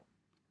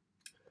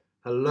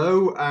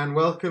Hello and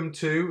welcome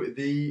to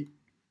the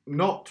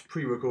not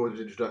pre-recorded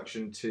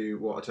introduction to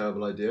What a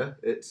Terrible Idea.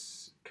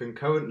 It's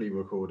concurrently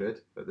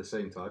recorded at the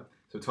same time.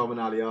 So Tom and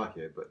Ali are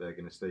here, but they're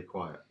going to stay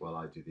quiet while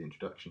I do the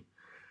introduction.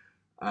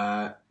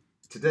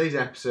 Today's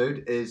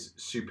episode is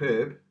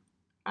superb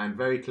and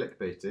very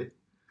clickbaity.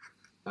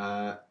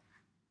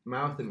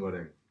 Marathon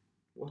running.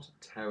 What a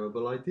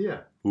terrible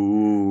idea.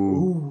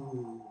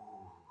 Ooh.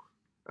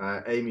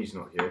 Amy's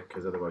not here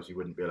because otherwise we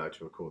wouldn't be allowed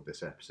to record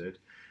this episode.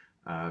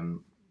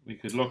 We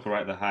could lock her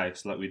out the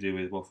house like we do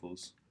with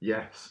Waffles.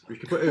 Yes, we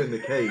could put her in the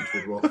cage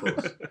with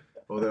Waffles.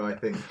 Although I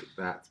think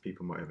that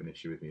people might have an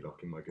issue with me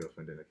locking my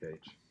girlfriend in a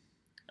cage.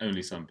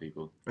 Only some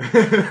people.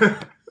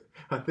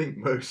 I think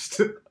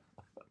most.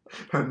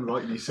 And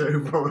rightly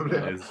so, probably.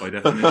 That is by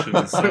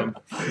definition some.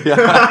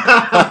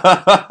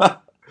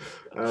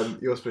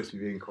 You're supposed to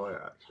be being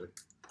quiet,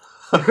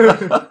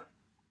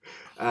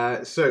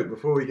 actually. So,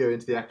 before we go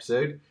into the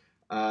episode,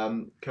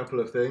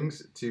 couple of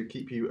things to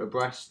keep you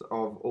abreast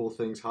of all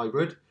things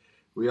hybrid.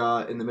 We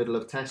are in the middle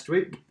of test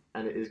week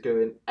and it is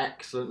going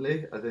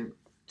excellently. I think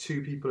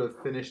 2 people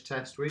have finished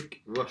test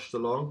week, rushed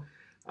along,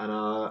 and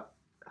are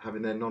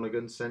having their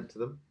nonagons sent to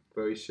them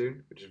very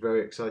soon, which is very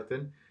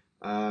exciting.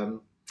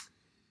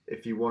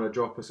 If you want to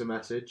drop us a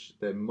message,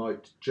 there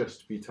might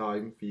just be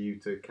time for you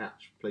to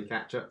play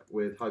catch up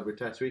with hybrid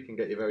test week and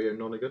get your very own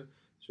nonagon.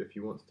 So if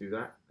you want to do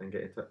that, then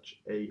get in touch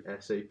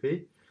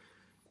ASAP.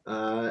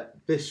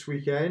 This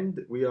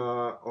weekend we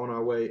are on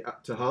our way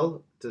up to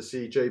Hull to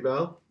see Jay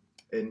Bell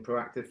in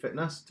Proactive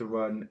Fitness to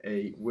run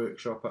a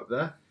workshop up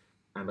there,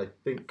 and I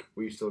think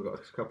we've still got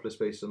a couple of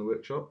spaces on the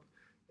workshop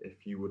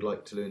if you would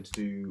like to learn to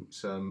do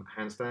some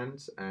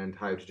handstands and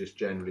how to just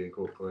generally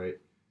incorporate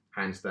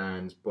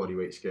handstands,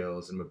 bodyweight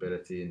skills and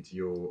mobility into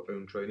your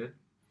own training.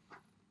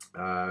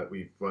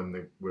 We've run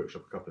the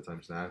workshop a couple of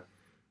times now.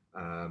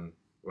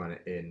 Ran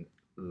it in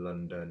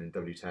London in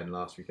W10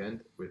 last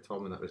weekend with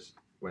Tom, and that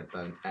went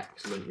down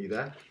excellently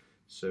there.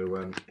 So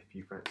if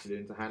you fancy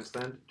doing the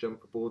handstand,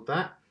 jump aboard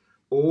that.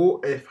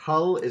 Or if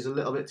Hull is a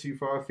little bit too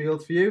far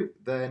afield for you,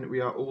 then we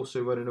are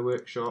also running a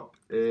workshop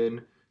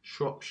in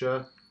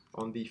Shropshire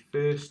on the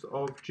 1st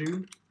of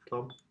June.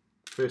 Tom?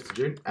 1st of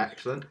June,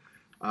 excellent.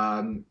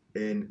 In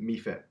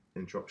MeFit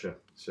in Shropshire.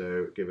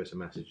 So give us a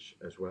message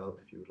as well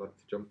if you would like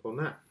to jump on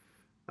that.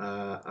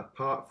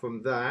 Apart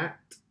from that,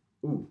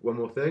 one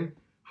more thing.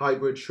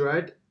 Hybrid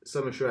Shred,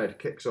 Summer Shred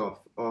kicks off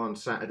on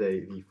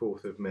Saturday the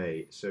 4th of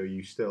May, so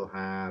you still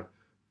have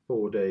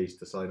 4 days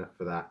to sign up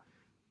for that.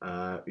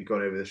 We've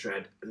gone over the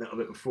shred a little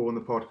bit before on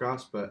the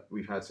podcast, but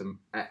we've had some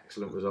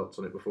excellent results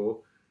on it before,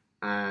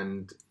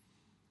 and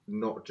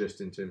not just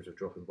in terms of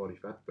dropping body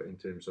fat, but in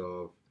terms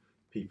of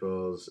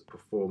people's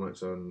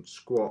performance on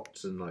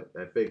squats and like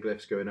their big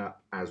lifts going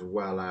up, as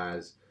well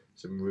as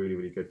some really,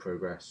 really good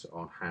progress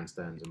on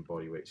handstands and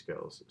bodyweight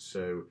skills.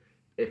 So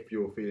if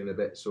you're feeling a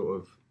bit sort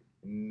of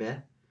meh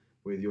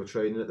with your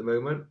training at the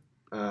moment,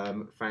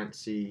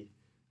 fancy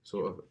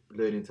sort of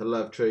learning to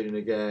love training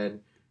again,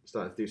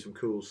 starting to do some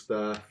cool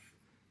stuff,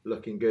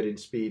 looking good in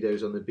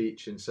Speedos on the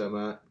beach in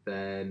summer,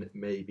 then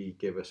maybe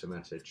give us a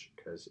message,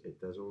 because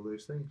it does all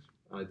those things.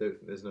 I don't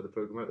think there's another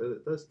program out there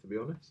that does, to be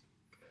honest.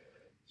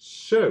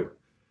 So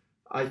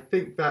I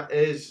think that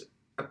is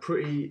a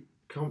pretty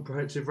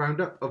comprehensive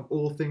roundup of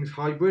all things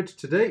hybrid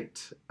to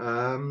date.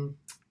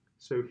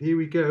 So here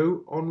we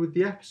go, on with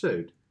the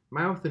episode.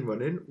 Marathon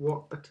running,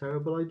 what a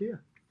terrible idea.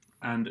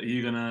 And are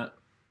you going to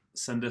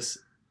send us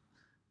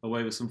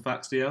away with some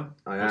facts, DL?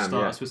 I am,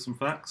 Start us with some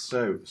facts.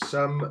 So,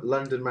 some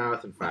London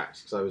marathon facts,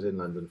 because I was in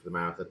London for the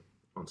marathon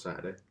on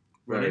Saturday.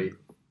 Running?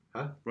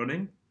 Huh?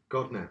 Running?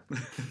 God, no.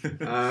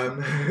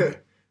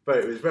 But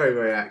it was very,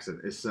 very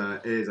excellent.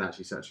 It is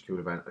actually such a cool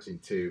event. I've seen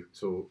 2.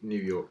 Saw New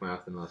York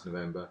Marathon last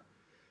November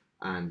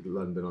and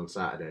London on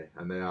Saturday,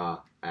 and they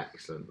are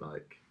excellent.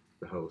 Like,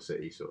 the whole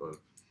city sort of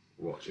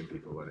watching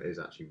people run. It is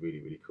actually really,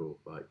 really cool.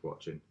 Like,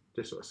 watching,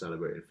 just sort of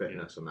celebrating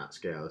fitness on that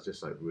scale. It's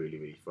just like really,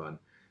 really fun.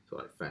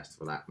 Sort of like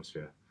festival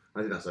atmosphere. I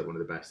think that's like one of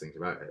the best things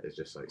about it, is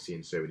just like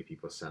seeing so many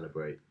people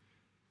celebrate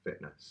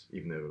fitness,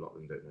 even though a lot of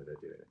them don't know they're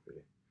doing it,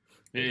 really.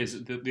 It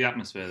is. The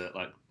atmosphere that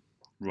like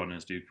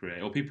runners do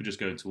create, or people just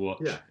going to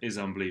watch, is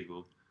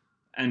unbelievable.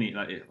 Any,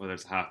 like, whether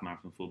it's a half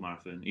marathon, full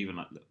marathon, even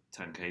like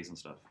 10Ks and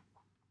stuff.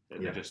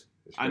 They're just,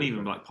 and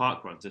even like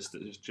park runs, it's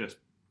just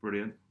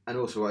brilliant. And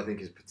also what I think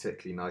is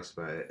particularly nice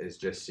about it is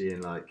just seeing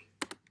like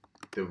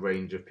the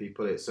range of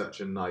people. It's such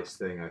a nice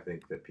thing, I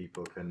think, that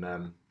people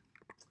can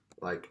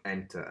like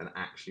enter and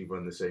actually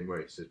run the same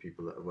race as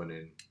people that are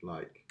running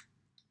like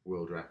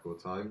world record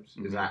times.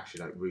 Is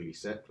actually like really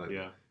sick. Like,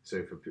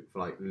 so for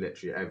like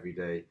literally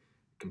everyday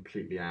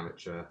completely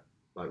amateur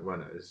like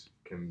runners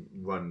can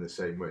run the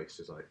same race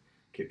as like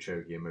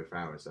Kipchoge and Mo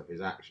Farah and stuff,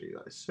 is actually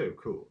like, it's so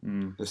cool.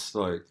 It's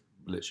like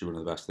literally one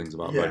of the best things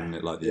about running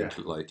it, like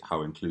like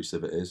how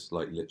inclusive it is.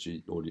 Like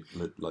literally,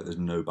 like there's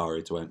no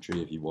barrier to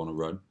entry if you want to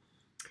run.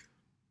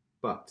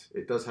 But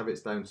it does have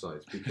its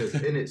downsides, because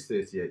in its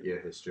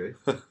 38-year history,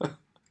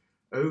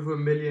 over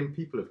 1 million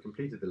people have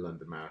completed the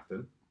London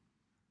Marathon.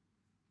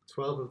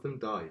 12 of them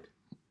died.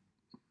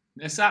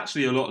 It's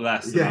actually a lot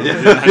less than Yeah.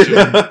 I would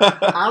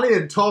imagine. Ali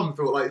and Tom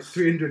thought like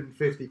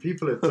 350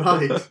 people had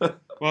died.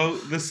 Well,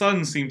 the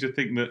Sun seemed to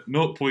think that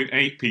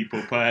 0.8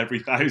 people per every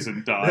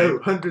 1,000 die. No,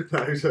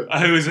 100,000.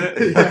 Oh, is it?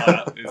 Yeah. Oh,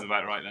 that is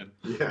about right then.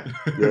 Yeah.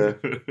 Yeah.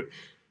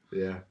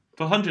 Yeah.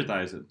 For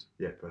 100,000.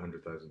 Yeah, per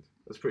 100,000.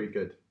 That's pretty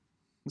good.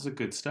 That's a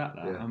good stat,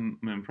 that. Yeah. I'm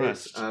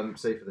impressed.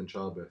 It's safer than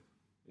childbirth.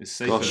 It's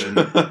Gosh.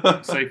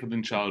 safer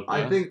than childbirth.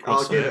 I think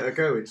I'll CrossFit. give it a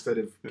go instead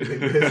of giving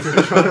birth to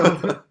a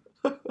child.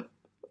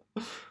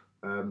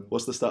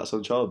 What's the stats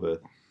on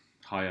childbirth?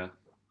 Higher.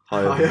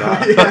 Higher than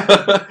Yeah.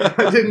 that.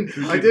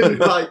 I didn't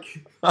like.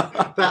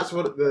 That's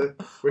what the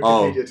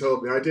Wikipedia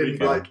told me. I didn't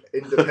can- like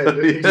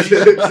independently We search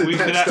the could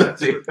test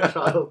actually- for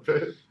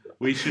childbirth.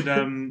 We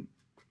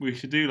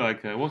should do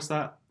like a, what's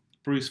that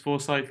Bruce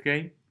Forsyth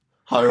game?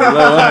 Higher or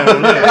lower?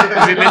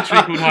 Is it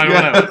literally called Higher or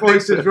Yeah. Lower?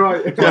 Voice is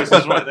right. Voice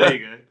is right, there you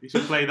go. You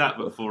should play that,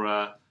 but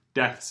for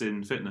deaths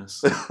in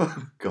fitness.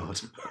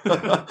 God.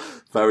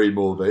 Very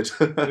morbid.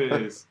 It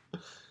is.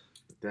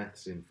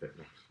 Deaths in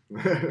fitness.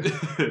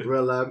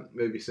 We'll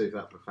maybe save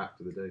that for fact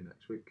of the day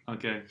next week.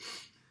 Okay.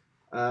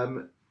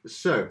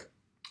 So,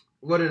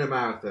 running a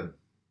marathon.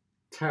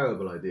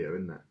 Terrible idea,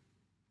 isn't it?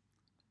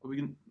 Are we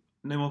can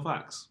no more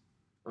facts?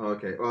 Oh,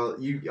 okay. Well,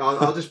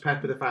 I'll just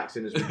pepper the facts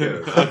in as we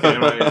go. Okay,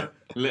 right. Yeah.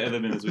 Litter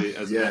them in as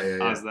Yeah.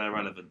 as they're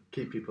relevant.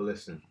 Keep people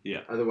listening.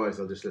 Yeah. Otherwise,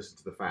 they'll just listen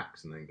to the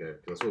facts and then go.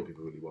 Because that's all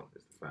people really want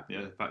is the facts.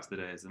 Yeah, facts of the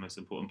day is the most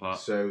important part.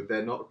 So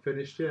they're not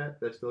finished yet.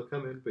 They're still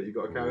coming, but you've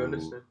got to carry on Ooh.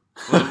 listening.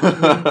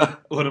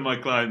 One of my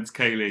clients,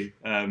 Kaylee,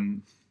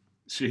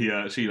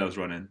 she loves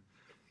running.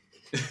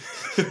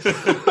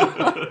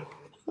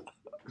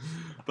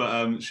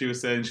 But she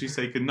was saying she's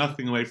taken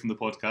nothing away from the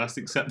podcast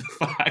except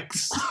the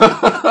facts.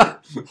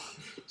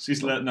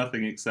 She's learnt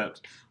nothing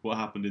except what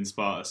happened in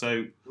Sparta.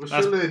 So We'll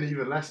that's, still learn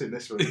even less in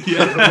this one.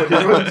 Yeah.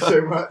 You run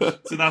so much.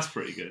 so that's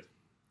pretty good.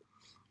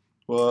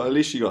 Well, at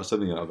least you got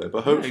something out of it.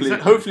 But hopefully,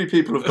 exactly. hopefully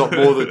people have got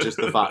more than just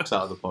the facts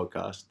out of the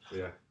podcast.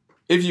 Yeah.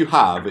 If you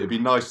have, it'd be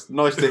nice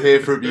to hear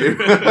from you.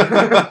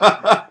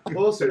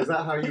 Also, is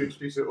that how you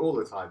introduce it all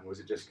the time, or was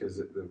it just because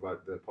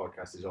the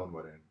podcast is on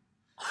running?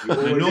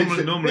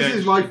 Normally this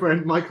is my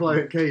friend, my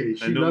client Kaylee.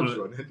 She loves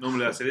running.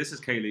 Normally I say, this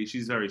is Kaylee,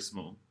 she's very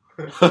small,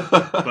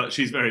 but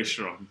she's very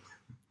strong.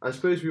 I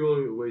suppose we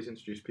always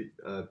introduce B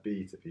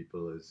to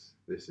people as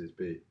this is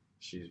B.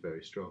 She's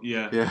very strong.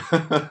 Yeah,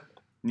 Yeah.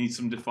 need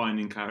some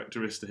defining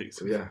characteristics.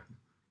 So, yeah.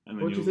 And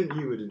then What do you think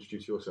you would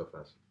introduce yourself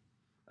as?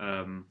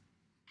 I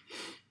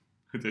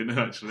don't know,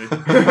 actually.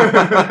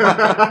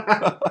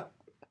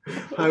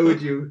 How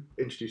would you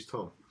introduce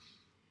Tom?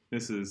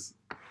 This is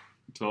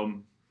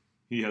Tom.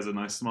 He has a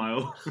nice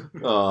smile.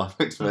 Oh,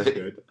 thanks, That's mate.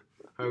 good.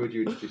 How would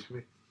you introduce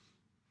me?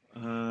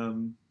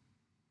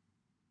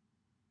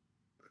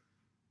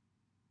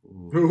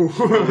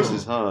 This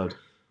is hard.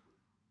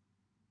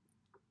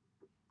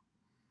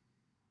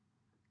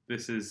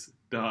 This is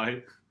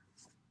Di.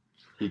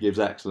 He gives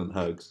excellent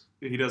hugs.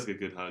 He does get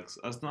good hugs.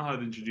 That's not how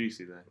I'd introduce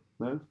you,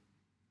 though. No?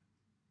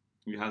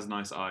 He has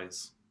nice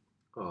eyes.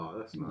 Oh,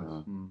 that's nice.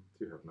 No.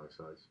 You have nice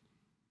eyes.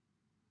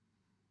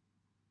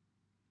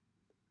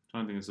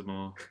 Trying to think of some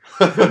more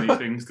funny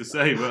things to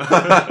say, but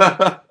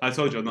I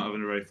told you I'm not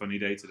having a very funny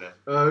day today.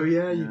 Oh,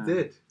 yeah, you Yeah.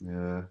 did.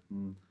 Yeah.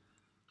 Mm.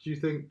 Do you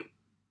think,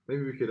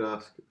 maybe we could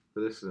ask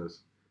the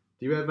listeners,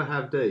 do you ever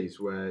have days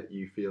where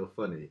you feel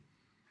funny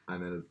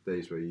and then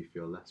days where you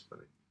feel less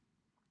funny?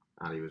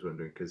 Ali was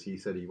wondering, because he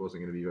said he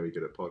wasn't going to be very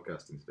good at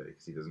podcasting today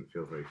because he doesn't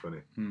feel very funny.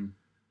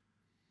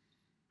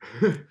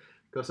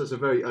 Because that's a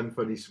very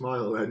unfunny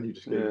smile then you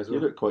just gave Yeah, as you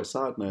well. look quite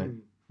sad now.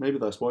 Maybe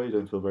that's why you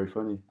don't feel very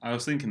funny. I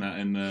was thinking that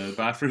in the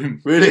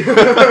bathroom. Really?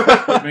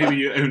 Maybe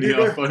you only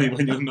are funny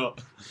when you're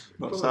not.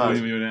 Not When sad.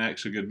 you're in an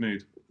extra good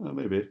mood. Oh,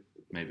 maybe.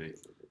 Maybe.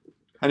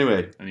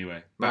 Anyway,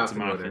 Anyway, back to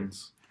Marathon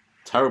marathons.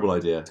 terrible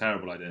idea.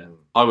 Terrible idea.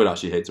 I would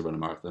actually hate to run a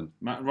marathon.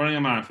 Running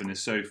a marathon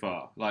is so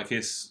far. Like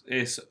it's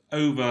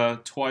over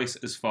twice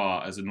as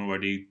far as an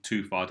already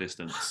too far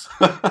distance.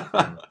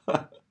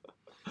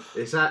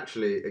 It's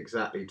actually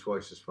exactly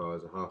twice as far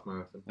as a half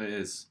marathon, It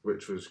is.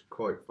 which was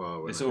quite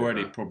far. When It's I did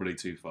already that. probably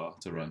too far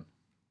to run.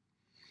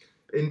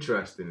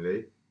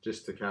 Interestingly,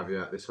 just to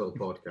caveat this whole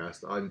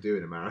podcast, I'm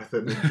doing a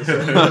marathon.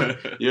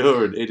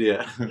 You're an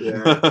idiot.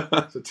 Yeah.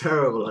 It's a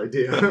terrible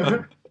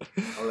idea.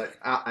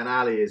 And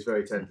Ali is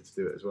very tempted to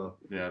do it as well.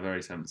 Yeah,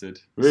 very tempted.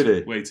 Really?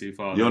 It's way too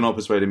far. You're though. not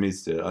persuading me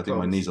to do it. I think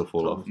my Tom's- knees will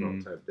fall Tom's off.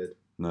 not tempted.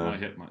 No. My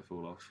hip might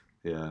fall off.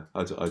 Yeah.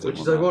 I don't Which want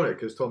is that. ironic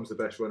because Tom's the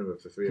best runner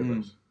of the three of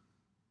us.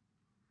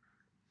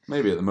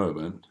 Maybe at the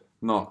moment.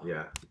 Not.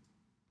 Yeah.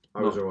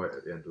 I was alright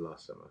at the end of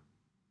last summer.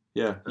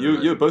 Yeah.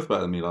 You were both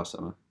better than me last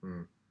summer.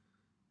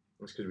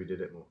 That's because we did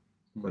it more.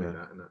 Funny Yeah.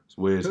 that, isn't It's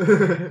weird.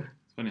 it?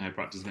 It's funny how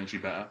practice makes you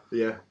better.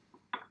 Yeah.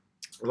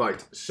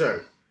 Right,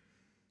 so,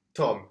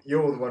 Tom,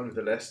 you're the one with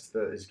the list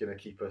that is going to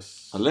keep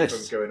us A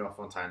list? from going off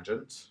on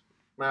tangents.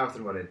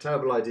 Marathon running,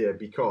 terrible idea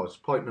because,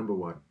 point number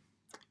one.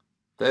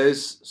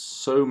 There's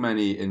so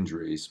many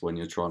injuries when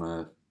you're trying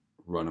to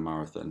run a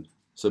marathon.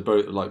 So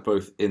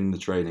both in the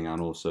training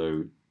and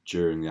also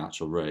during the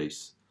actual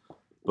race.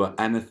 But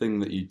anything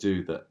that you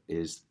do that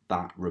is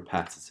that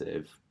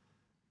repetitive,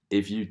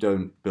 if you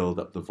don't build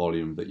up the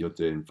volume that you're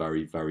doing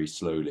very, very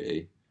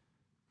slowly,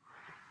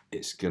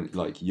 it's gonna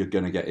you're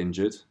gonna get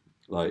injured.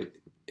 Like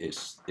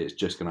it's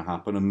just gonna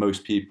happen. And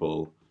most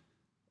people,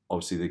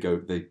 obviously,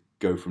 they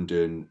go from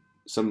doing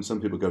some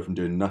people go from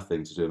doing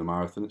nothing to doing a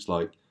marathon. It's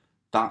like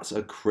that's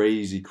a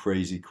crazy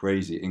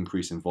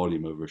increase in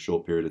volume over a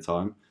short period of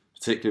time.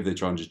 Particularly if they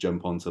try and just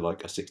jump onto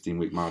like a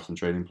 16-week marathon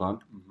training plan.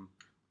 Mm-hmm.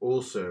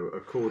 Also,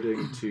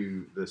 according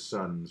to the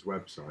Sun's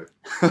website,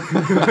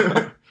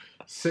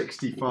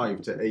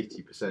 65 to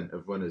 80%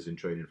 of runners in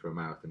training for a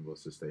marathon will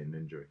sustain an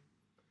injury,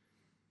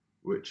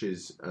 which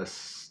is a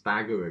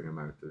staggering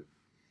amount of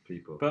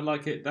people. But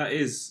that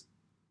is.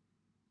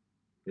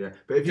 Yeah,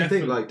 but if you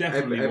think like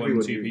definitely one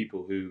or two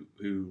people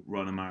who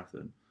run a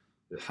marathon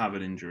have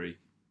an injury,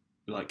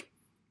 like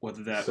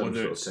whether they're some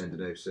sort of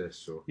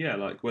tendinosis or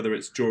like whether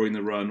it's during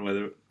the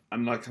run,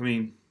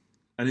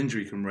 an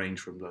injury can range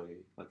from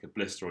like a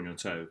blister on your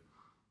toe,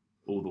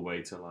 all the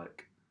way to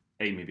like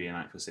Amy being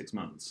out for 6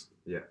 months.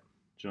 Yeah, do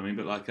you know what I mean?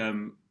 But like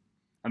and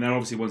there are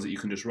obviously ones that you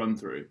can just run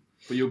through,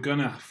 but you're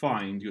gonna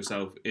find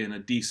yourself in a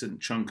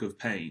decent chunk of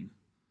pain,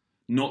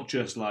 not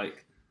just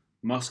like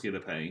muscular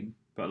pain,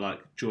 but like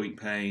joint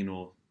pain,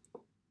 or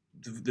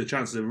the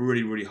chances are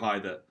really, really high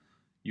that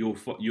you'll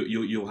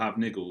have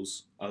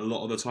niggles a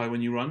lot of the time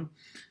when you run,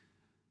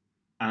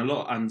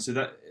 and so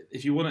that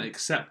if you want to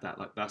accept that,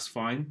 like that's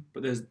fine.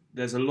 But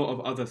there's a lot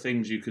of other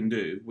things you can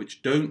do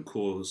which don't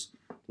cause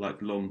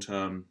like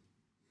long-term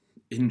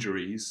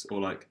injuries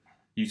or like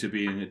you to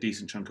be in a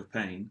decent chunk of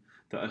pain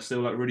that are still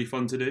like really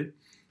fun to do.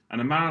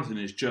 And a marathon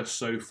is just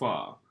so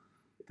far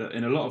that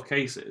in a lot of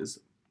cases,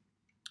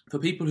 for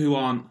people who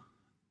aren't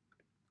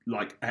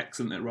like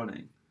excellent at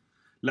running,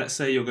 let's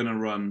say you're going to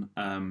run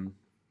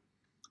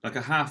like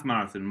a half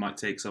marathon might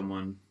take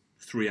someone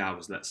 3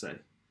 hours, let's say.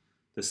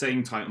 The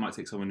same time it might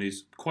take someone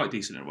who's quite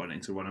decent at running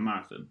to run a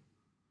marathon.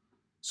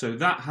 So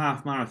that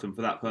half marathon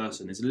for that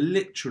person is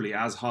literally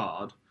as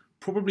hard,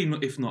 probably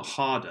not, if not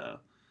harder,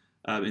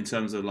 in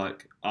terms of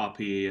like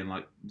RPE and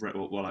like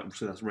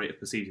so that's rate of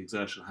perceived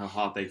exertion, how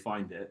hard they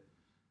find it.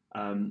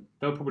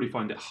 They'll probably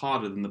find it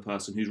harder than the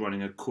person who's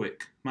running a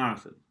quick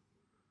marathon,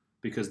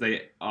 because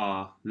they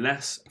are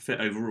less fit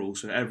overall.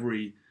 So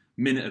every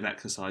minute of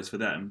exercise for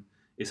them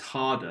is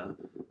harder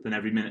than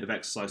every minute of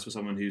exercise for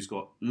someone who's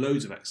got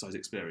loads of exercise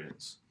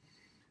experience.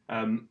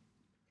 And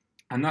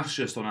that's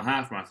just on a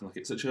half marathon. Like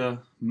it's such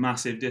a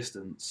massive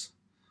distance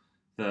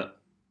that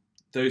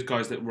those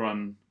guys that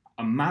run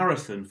a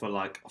marathon for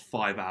like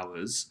 5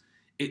 hours,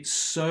 it's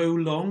so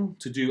long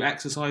to do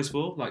exercise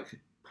for. Like,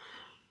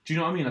 do you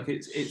know what I mean? Like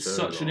it's so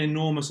such long. An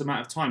enormous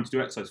amount of time to do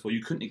exercise for.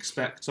 You couldn't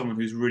expect someone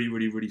who's really,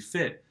 really, really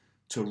fit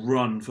to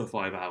run for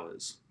 5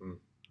 hours.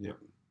 Yeah.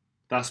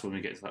 That's when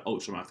we get to like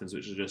ultra marathons,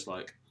 which are just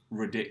like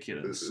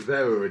ridiculous.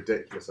 They're a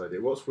ridiculous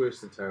idea. What's worse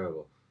than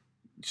terrible?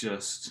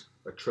 Just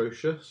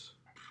atrocious.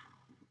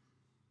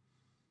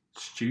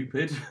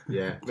 Stupid.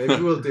 Yeah, maybe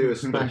we'll do a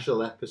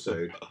special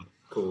episode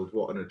called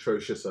 "What an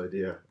Atrocious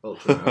Idea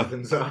Ultra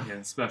Marathons Are."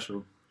 Yeah,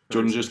 special. Do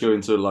you want to just go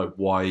into like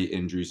why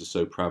injuries are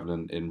so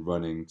prevalent in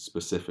running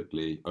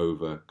specifically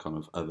over kind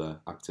of other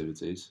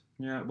activities?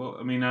 Yeah, well,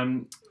 I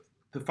mean,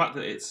 the fact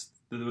that it's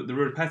the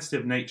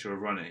repetitive nature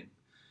of running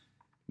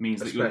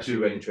means especially that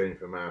you're when you're training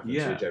for a marathon, so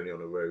you're generally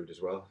on a road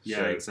as well. Yeah,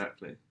 so,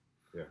 exactly.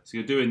 Yeah. So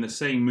you're doing the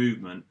same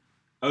movement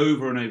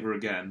over and over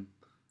again,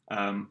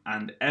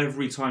 and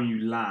every time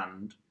you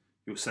land,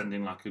 you're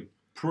sending like a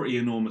pretty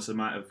enormous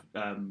amount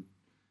of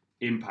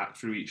impact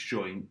through each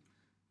joint,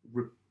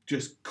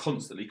 just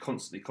constantly,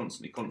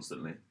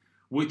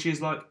 which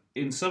is like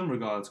in some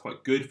regards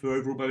quite good for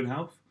overall bone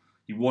health.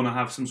 You want to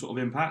have some sort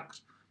of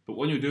impact, but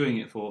when you're doing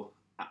it for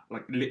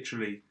like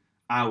literally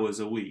hours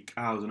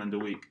and end a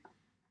week,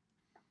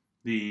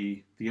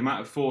 the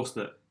amount of force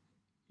that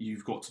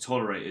you've got to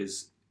tolerate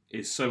is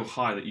so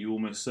high that you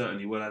almost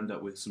certainly will end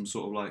up with some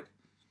sort of like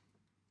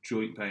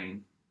joint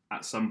pain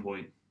at some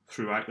point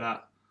throughout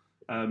that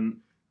I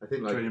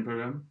think like training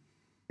program.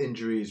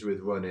 Injuries with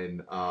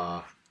running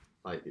are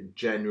like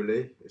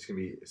generally it's going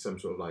to be some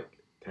sort of like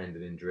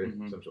tendon injury,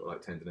 some sort of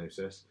like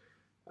tendinosis,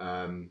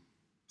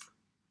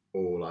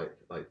 or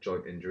like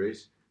joint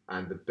injuries.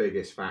 And the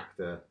biggest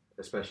factor,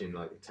 especially in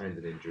like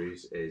tendon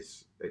injuries,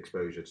 is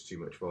exposure to too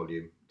much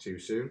volume too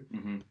soon.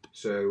 Mm-hmm.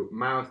 So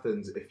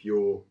marathons, if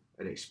you're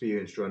an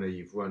experienced runner,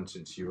 you've run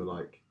since you were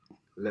like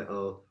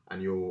little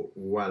and you're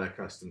well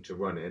accustomed to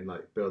running,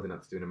 like building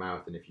up to doing a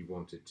marathon if you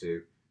wanted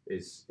to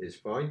is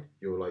fine.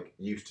 You're like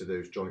used to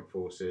those joint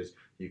forces,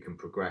 you can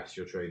progress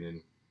your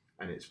training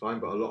and it's fine.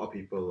 But a lot of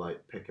people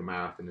like pick a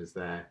marathon as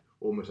their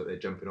almost like their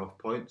jumping off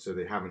point, so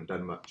they haven't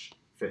done much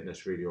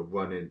fitness really or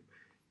running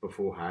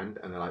beforehand,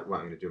 and they're like, right,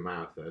 I'm going to do a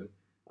marathon,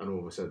 and all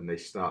of a sudden they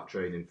start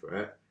training for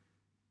it,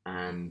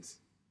 and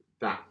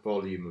that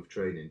volume of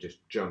training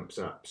just jumps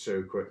up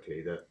so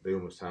quickly that they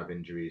almost have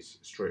injuries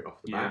straight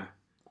off the bat.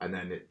 And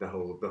then the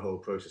whole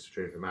process of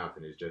training for a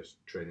marathon is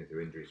just training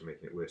through injuries and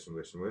making it worse and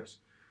worse and worse.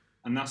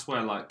 And that's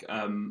where like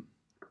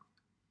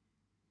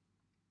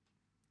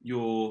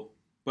your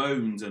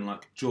bones and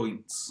like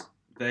joints,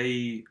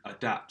 they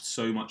adapt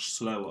so much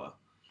slower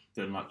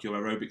than like your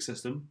aerobic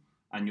system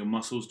and your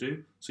muscles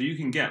do. So you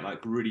can get like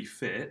really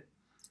fit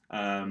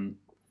and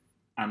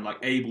like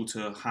able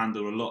to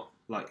handle a lot,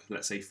 like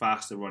let's say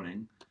faster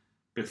running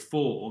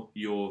before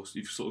you've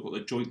sort of got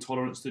the joint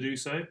tolerance to do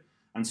so.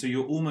 And so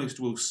you almost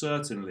will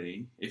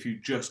certainly, if you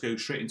just go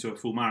straight into a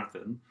full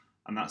marathon,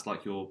 and that's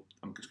like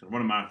I'm just going to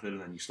run a marathon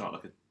and then you start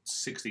like a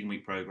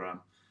 16-week program,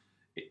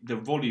 the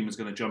volume is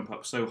going to jump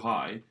up so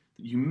high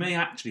that you may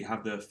actually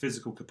have the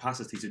physical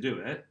capacity to do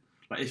it.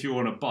 Like if you're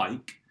on a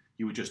bike,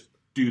 you would just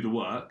do the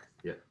work.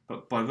 Yeah.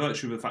 But by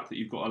virtue of the fact that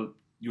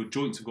your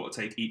joints have got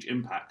to take each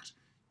impact,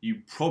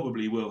 you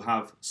probably will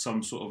have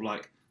some sort of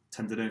like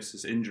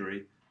tendinosis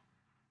injury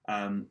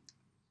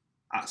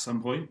at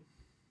some point.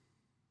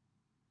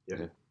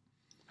 Yeah.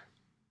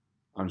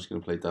 I'm just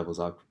going to play devil's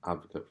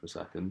advocate for a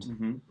second.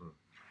 Mm-hmm.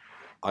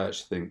 I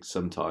actually think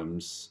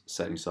sometimes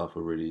setting yourself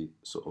a really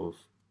sort of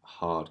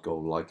hard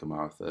goal like a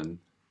marathon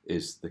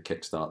is the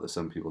kickstart that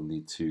some people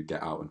need to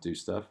get out and do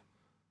stuff.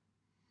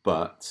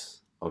 But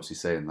obviously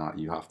saying that,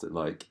 you have to,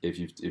 like, if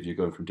you're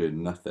going from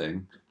doing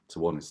nothing to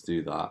wanting to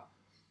do that,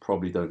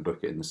 probably don't book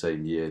it in the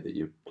same year that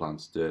you plan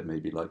to do it,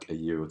 maybe like a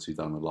year or two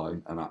down the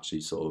line, and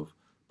actually sort of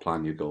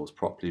plan your goals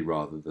properly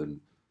rather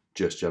than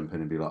just jump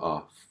in and be like,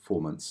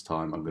 4 months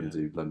time I'm going to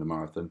do London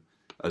Marathon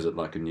as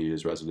like a New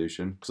Year's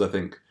resolution. Because I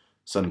think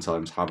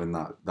sometimes having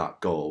that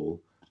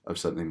goal of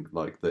something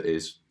like that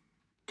is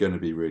going to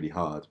be really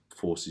hard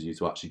forces you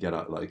to actually get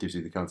out, like it gives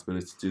you the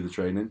accountability to do the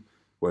training,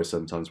 whereas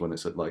sometimes when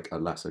it's like a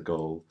lesser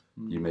goal,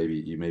 you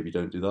maybe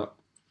don't do that.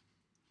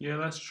 Yeah,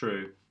 that's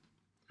true.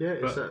 Yeah,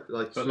 but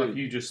like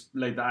you just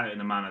laid that out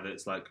in a manner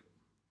that's like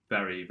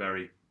very,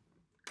 very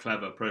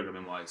clever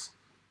programming wise.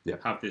 Yeah.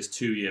 Have this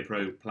 2-year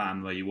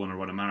plan where you want to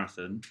run a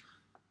marathon,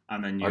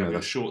 and then you have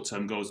your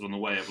short-term goals along the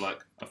way of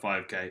like a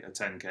 5K, a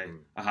 10K,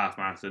 a half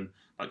marathon.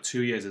 Like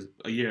 2 years is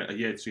a year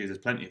to 2 years is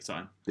plenty of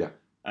time. Yeah.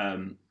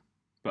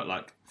 But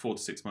like 4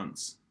 to 6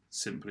 months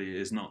simply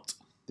is not.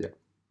 Yeah.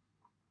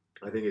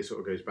 I think it sort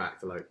of goes back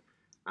to like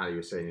Ali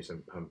was saying,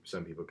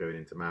 some people going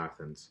into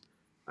marathons,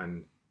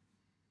 and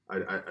I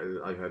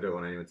don't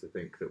want anyone to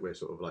think that we're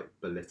sort of like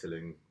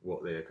belittling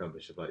what they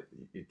accomplish. Of like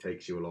it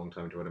takes you a long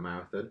time to run a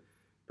marathon.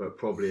 But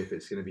probably if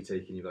it's going to be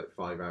taking you like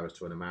 5 hours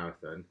to run a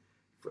marathon,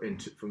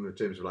 from the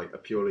terms of like a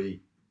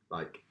purely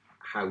like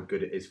how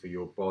good it is for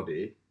your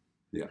body,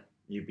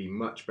 you'd be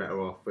much better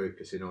off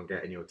focusing on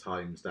getting your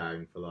times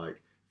down for like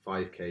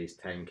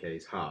 5Ks,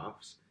 10Ks,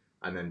 halves,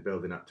 and then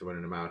building up to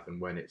running a marathon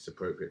when it's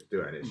appropriate to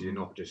do it. And so you're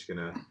not just going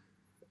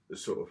to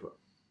sort of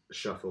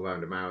shuffle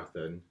around a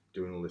marathon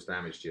doing all this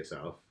damage to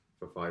yourself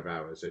for 5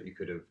 hours that you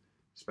could have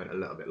spent a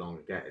little bit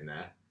longer getting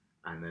there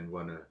and then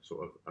run a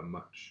sort of a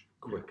much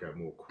quicker,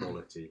 more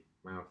quality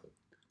marathon.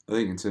 I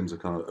think in terms of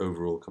kind of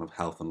overall kind of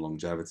health and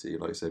longevity,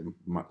 like I said,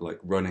 like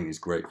running is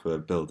great for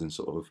building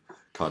sort of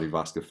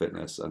cardiovascular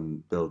fitness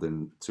and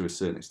building to a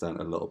certain extent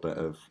a little bit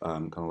of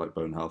kind of like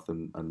bone health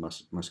and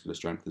muscular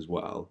strength as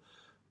well.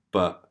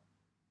 But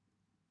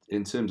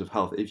in terms of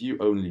health, if you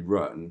only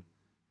run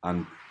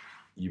and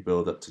you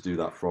build up to do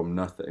that from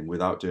nothing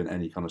without doing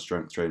any kind of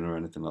strength training or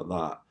anything like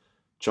that,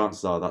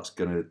 chances are that's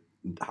going to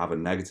have a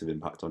negative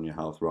impact on your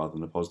health rather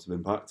than a positive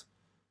impact,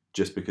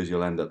 just because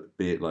you'll end up,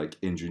 be it like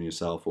injuring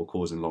yourself or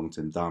causing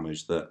long-term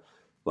damage that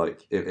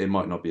like it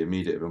might not be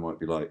immediate, but it might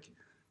be like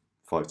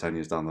 5-10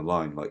 years down the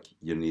line, like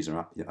your knees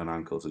and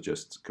ankles are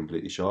just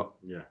completely shot.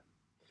 Yeah.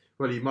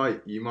 Well, you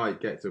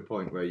might get to a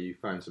point where you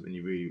found something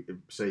you really,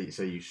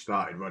 say you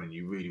started running,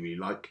 you really, really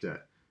liked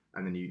it,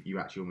 and then you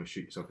actually almost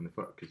shoot yourself in the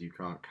foot because you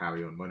can't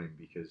carry on running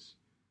because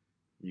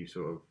you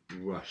sort of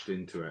rushed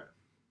into it.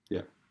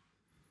 Yeah.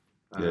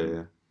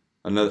 Yeah.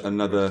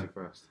 Another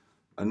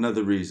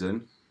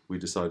reason we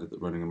decided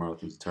that running a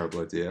marathon is a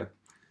terrible idea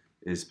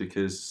is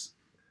because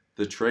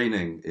the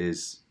training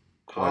is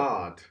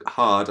quite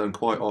hard and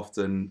quite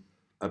often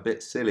a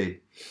bit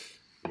silly.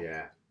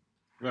 Yeah.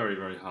 Very,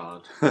 very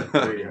hard.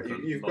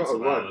 You've got to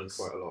run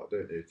quite a lot,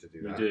 don't you, to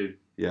do that? You do.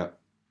 Yeah.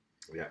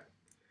 Yeah.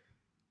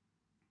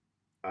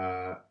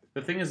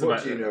 The thing is,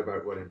 what do you know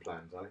about running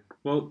plans, Ali?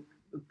 Well,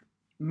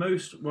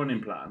 most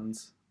running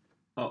plans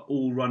are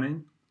all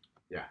running.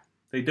 Yeah.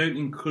 They don't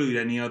include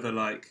any other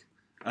like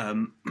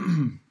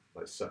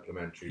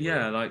supplementary.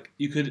 Yeah, like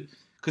you could,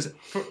 because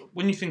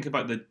when you think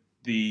about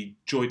the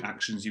joint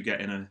actions you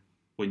get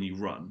when you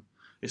run,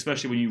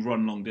 especially when you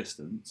run long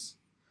distance,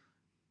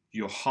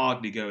 you're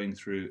hardly going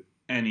through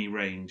any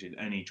range in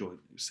any joint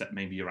except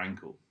maybe your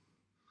ankle.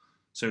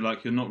 So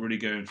like you're not really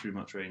going through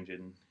much range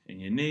in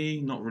your knee,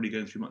 not really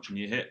going through much in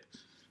your hip.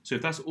 So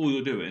if that's all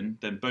you're doing,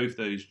 then both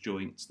those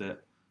joints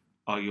that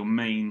are your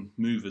main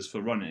movers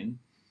for running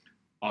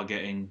are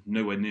getting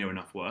nowhere near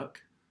enough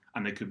work,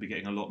 and they could be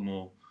getting a lot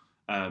more.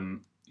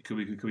 Could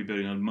be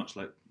building a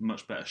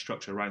much better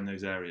structure around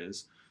those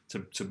areas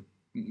to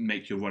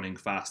make your running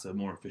faster,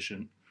 more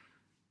efficient.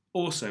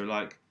 Also,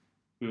 like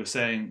we were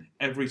saying,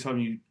 every time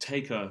you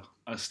take a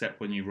step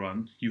when you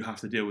run, you have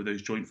to deal with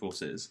those joint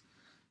forces.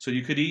 So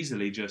you could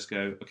easily just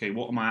go, okay,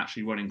 what am I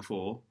actually running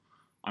for?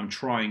 I'm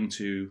trying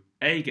to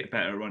A, get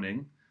better at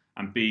running,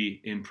 and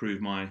B,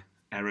 improve my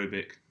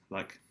aerobic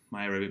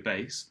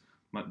base,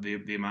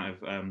 the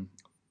amount of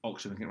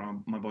oxygen I get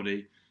around my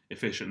body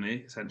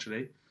efficiently,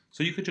 essentially.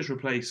 So you could just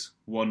replace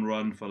one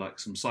run for like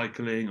some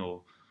cycling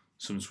or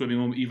some swimming,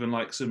 or even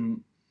like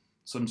some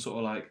sort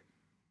of like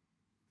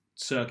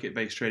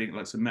circuit-based training,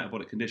 like some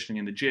metabolic conditioning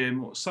in the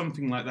gym or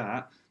something like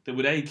that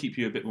would A, keep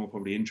you a bit more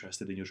probably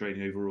interested in your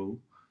training overall,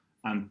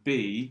 and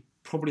B,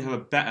 probably have a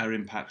better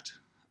impact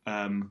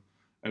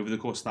over the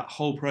course of that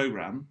whole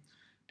program,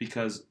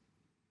 because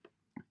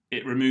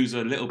it removes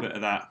a little bit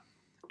of that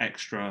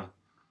extra.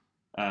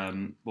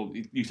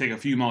 You take a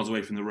few miles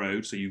away from the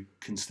road, so you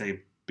can stay a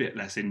bit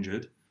less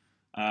injured,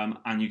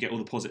 and you get all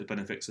the positive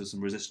benefits of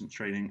some resistance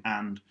training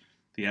and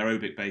the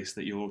aerobic base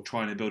that you're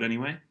trying to build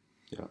anyway.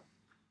 Yeah,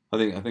 I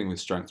think with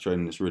strength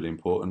training it's really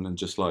important, and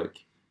just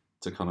like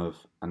to kind of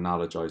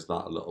analogize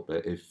that a little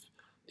bit,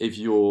 if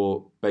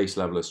your base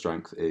level of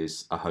strength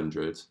is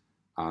 100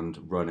 and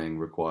running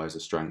requires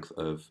a strength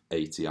of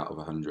 80 out of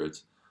 100,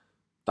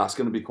 that's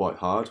going to be quite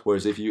hard.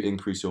 Whereas if you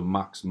increase your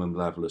maximum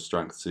level of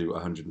strength to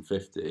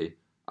 150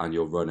 and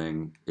your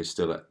running is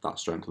still at that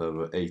strength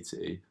level of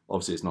 80,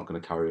 obviously it's not going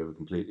to carry over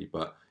completely,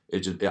 but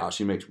it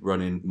actually makes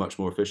running much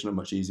more efficient and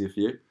much easier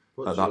for you.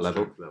 What's at that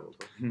level.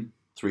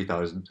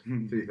 3,000.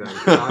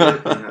 3,000. I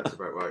think that's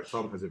about right.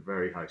 Tom has a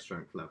very high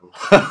strength level.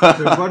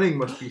 So running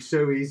must be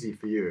so easy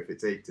for you if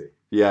it's 80.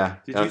 Yeah.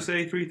 Did you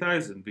say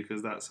 3,000?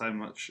 Because that's how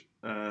much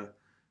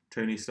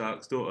Tony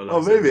Stark's daughter Oh,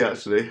 loves. maybe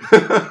actually.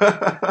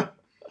 I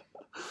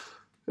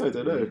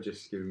don't know. You're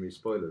just giving me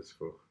spoilers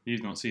for.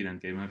 You've not seen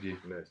Endgame, have you?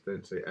 No,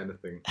 don't say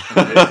anything.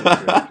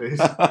 Please.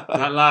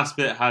 That last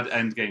bit had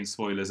Endgame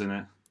spoilers in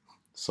it.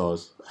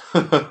 Soz.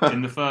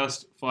 In the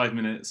first 5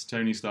 minutes,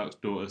 Tony Stark's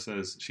daughter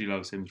says she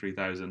loves him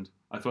 3,000.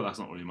 I thought that's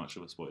not really much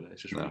of a spoiler.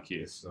 It's just really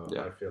cute. It's not.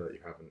 Yeah. I feel like you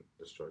haven't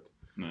destroyed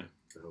No.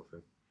 the whole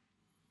thing.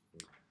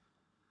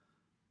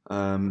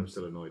 I'm I'm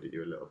still annoyed at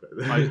you a little bit.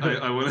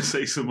 I want to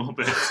say some more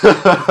bits. Please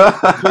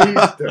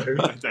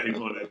don't. I don't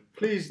want to.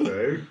 Please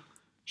don't.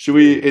 Should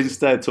we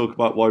instead talk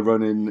about why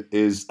running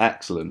is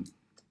excellent?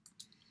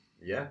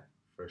 Yeah,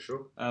 for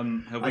sure. Have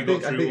we I got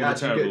think through all the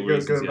terrible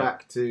reasons going yet?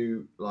 back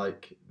to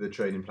like the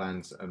training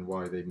plans and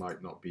why they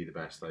might not be the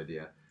best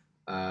idea.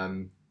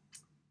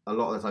 A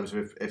lot of the times,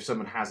 if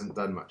someone hasn't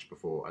done much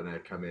before and they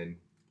come in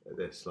at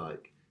this,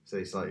 like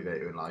say slightly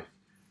later in life,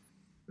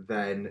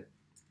 then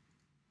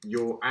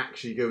you're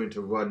actually going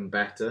to run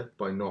better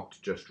by not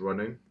just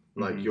running.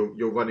 Like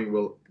your running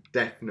will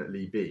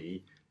definitely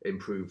be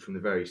improved from the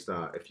very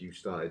start if you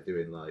started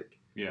doing like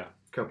a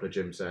couple of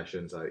gym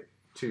sessions, like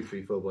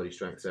 2-3 full body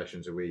strength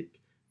sessions a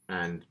week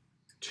and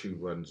 2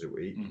 runs a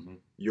week.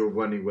 Your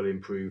running will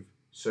improve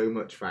so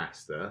much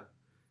faster.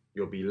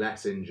 You'll be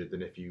less injured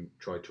than if you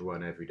tried to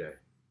run every day.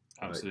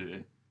 Absolutely.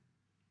 Like,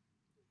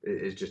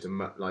 it is just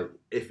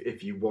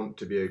if you want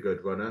to be a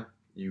good runner,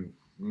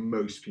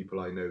 most people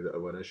I know that are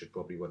runners should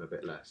probably run a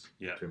bit less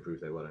to improve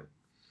their running.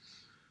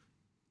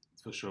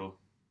 For sure.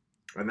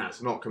 And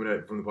that's not coming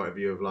out from the point of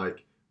view of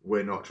like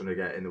we're not trying to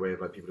get in the way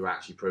of like people who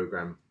actually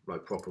program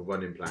like proper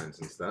running plans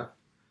and stuff,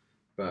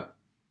 but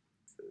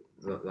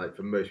like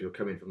for most people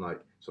coming from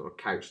like sort of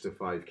couch to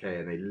 5k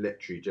and they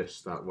literally just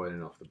start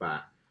running off the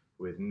bat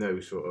with no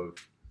sort of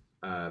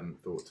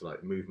thought to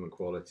like movement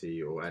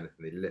quality or anything.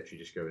 They literally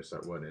just go and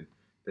start running.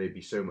 They'd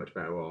be so much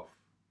better off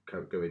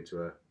go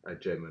into a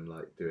gym and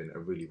like doing a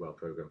really well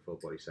programmed full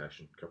body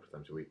session a couple of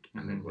times a week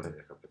and then running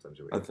a couple of times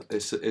a week.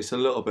 It's a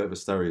little bit of a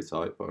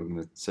stereotype, but I'm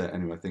going to say it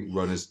anyway. I think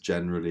runners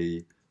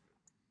generally,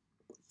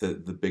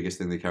 the biggest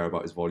thing they care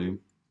about is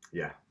volume.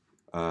 Yeah.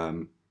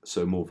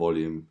 So more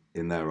volume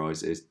in their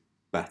eyes is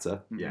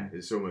better. Yeah,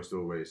 it's almost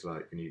always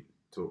like when you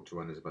talk to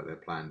runners about their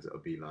plans, it'll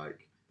be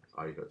like,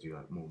 oh, you've got to do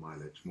like more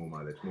mileage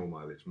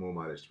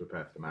to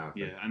prepare for the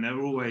marathon. Yeah, and they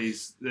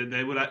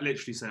will like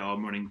literally say, oh,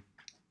 I'm running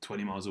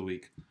 20 miles a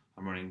week,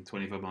 I'm running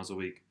 25 miles a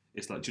week.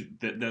 It's like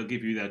they'll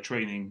give you their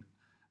training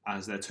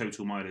as their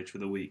total mileage for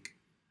the week,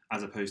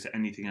 as opposed to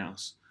anything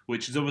else,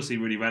 which is obviously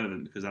really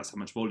relevant because that's how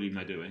much volume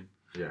they're doing.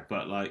 Yeah.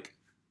 But like,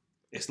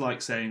 it's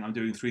like saying I'm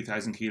doing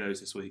 3,000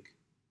 kilos this week.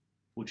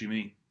 What do you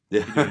mean?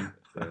 Yeah. What are you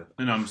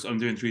doing? No, I'm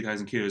doing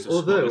 3,000 kilos.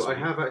 Although I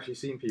have actually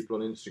seen people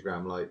on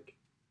Instagram like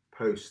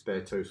post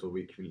their total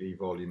weekly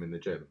volume in the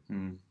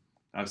gym.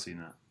 I've seen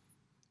that.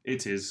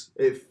 It is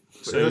it's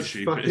so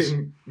stupid.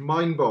 Fucking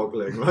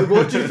mind-boggling. Like,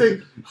 what do you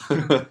think?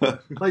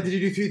 Like, did you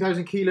do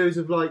 3,000 kilos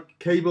of like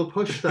cable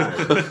pushdown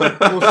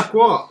or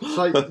squats?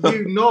 Like,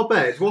 you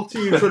knobhead, what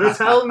are you trying to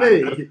tell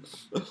me?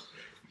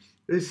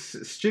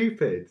 It's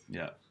stupid.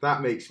 Yeah.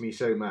 That makes me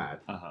so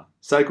mad.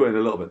 Segueing a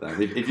little bit then.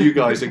 If you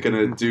guys are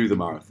going to do the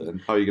marathon,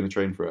 how are you going to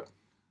train for it?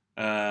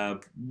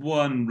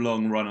 One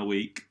long run a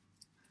week.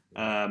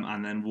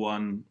 And then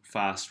one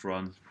fast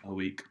run a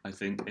week, I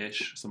think,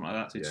 ish, something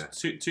like that.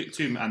 So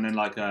two, and then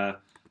like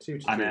two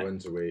to three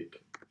runs a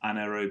week. An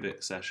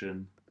aerobic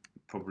session,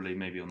 probably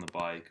maybe on the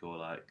bike or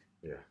like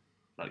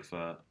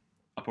I'll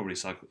probably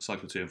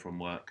cycle to and from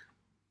work.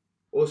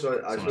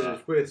 Also, I suppose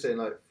it's worth saying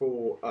like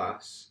for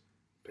us,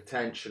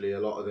 potentially a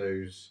lot of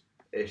those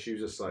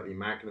issues are slightly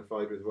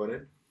magnified with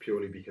running,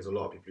 purely because a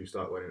lot of people who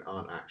start running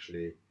aren't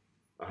actually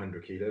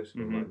 100 kilos,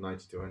 or like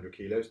 90 to 100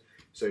 kilos.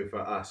 So for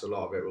us, a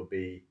lot of it will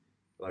be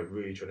like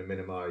really trying to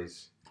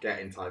minimise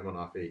getting time on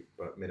our feet,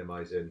 but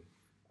minimising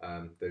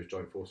those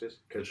joint forces.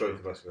 Because both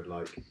of us have had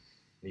like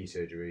knee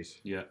surgeries.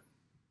 Yeah.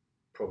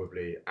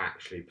 Probably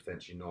actually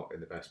potentially not in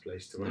the best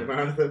place to run a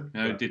marathon.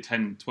 I did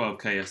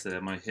 12k yesterday.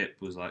 My hip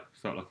was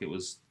felt like it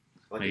was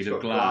like made of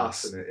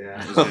glass. In it,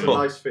 yeah. It's a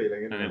nice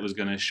feeling, isn't and it was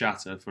going to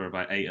shatter for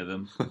about 8 of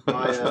them.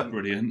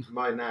 Brilliant.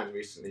 My nan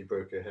recently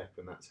broke her hip,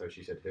 and that's how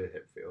she said her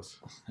hip feels.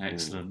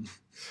 Excellent.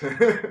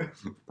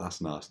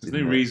 That's nasty.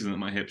 There's no reason that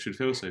my hip should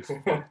feel so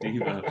fucked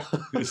either.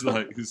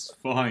 It's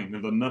fine.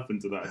 I've done nothing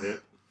to that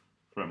hip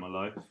throughout my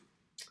life.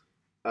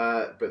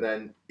 But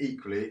then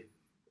equally,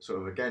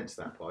 sort of against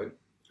that point,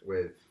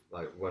 with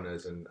like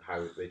runners and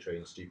how they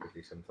train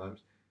stupidly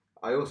sometimes,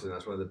 I also think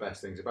that's one of the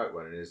best things about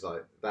running is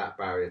like that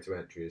barrier to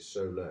entry is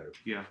so low.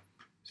 Yeah,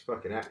 it's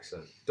fucking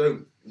excellent.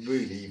 Don't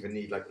really even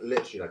need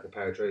literally a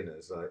pair of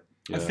trainers.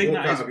 I think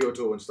walk out of your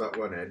door and start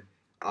running.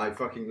 I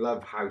fucking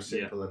love how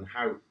simple and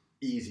how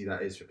easy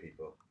that is for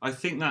people. I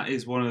think that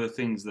is one of the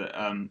things that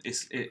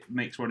it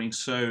makes running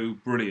so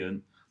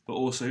brilliant, but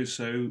also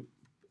so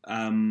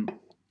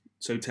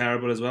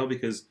terrible as well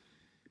because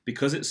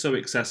it's so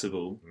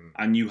accessible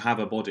and you have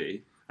a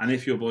body, and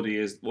if your body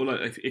is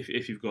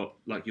if you've got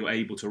you're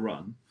able to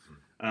run,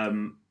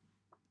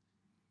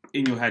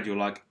 in your head you're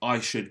like, I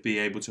should be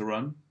able to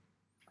run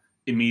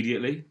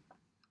immediately,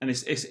 and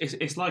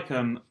it's like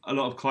a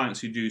lot of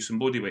clients who do some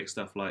bodyweight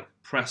stuff like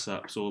press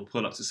ups or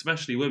pull ups,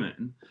 especially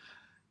women,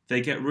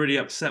 they get really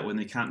upset when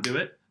they can't do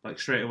it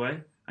straight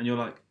away, and you're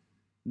like,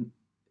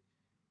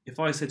 if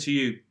I said to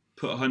you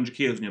put 100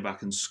 kilos on your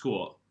back and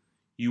squat,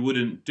 you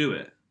wouldn't do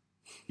it.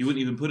 You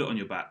wouldn't even put it on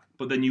your back,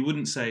 but then you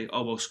wouldn't say,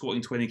 "Oh well,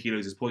 squatting 20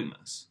 kilos is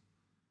pointless."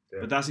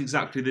 Yeah. But that's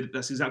exactly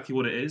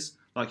what it is.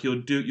 Like your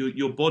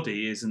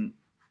body isn't.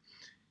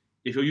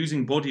 If you're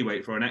using body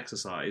weight for an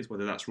exercise,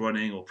 whether that's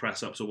running or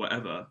press ups or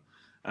whatever,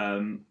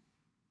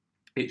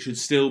 it should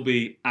still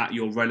be at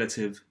your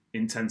relative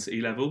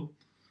intensity level,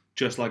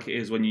 just like it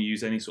is when you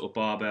use any sort of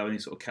barbell, any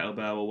sort of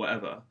kettlebell or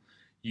whatever.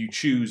 You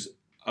choose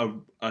a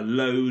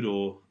load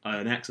or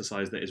an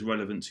exercise that is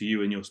relevant to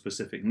you and your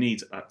specific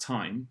needs at that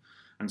time.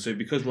 And so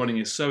because running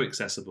is so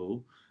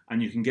accessible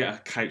and you can get a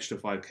couch to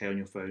 5k on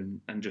your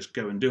phone and just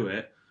go and do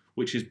it,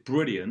 which is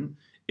brilliant,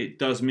 it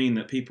does mean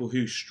that people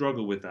who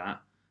struggle with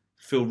that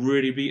feel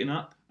really beaten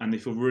up and they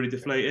feel really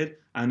deflated,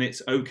 and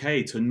it's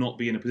okay to not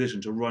be in a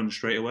position to run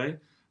straight away.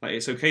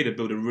 It's okay to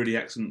build a really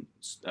excellent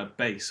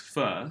base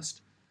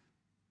first,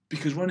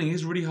 because running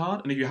is really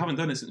hard, and if you haven't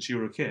done it since you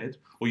were a kid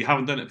or you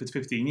haven't done it for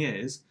 15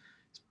 years,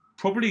 it's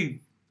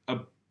probably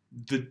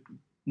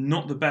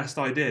not the best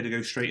idea to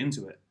go straight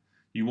into it.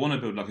 You want to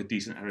build a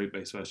decent aerobic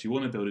base first. You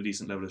want to build a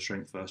decent level of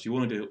strength first. You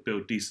want to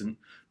build decent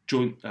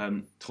joint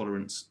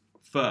tolerance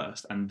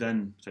first, and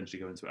then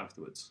potentially go into it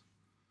afterwards.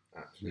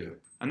 Absolutely.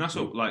 And that's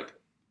what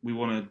we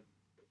want to.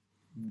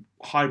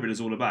 Hybrid is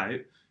all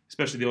about,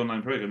 especially the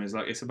online program. Is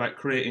it's about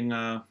creating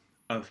a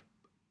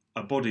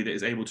body that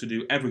is able to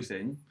do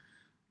everything,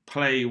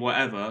 play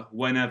whatever,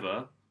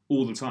 whenever,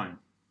 all the time.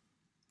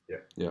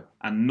 Yeah.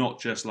 And not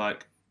just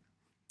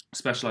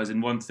specialize in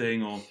one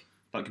thing or.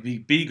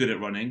 Be good at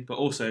running, but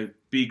also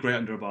be great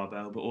under a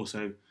barbell, but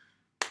also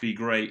be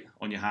great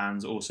on your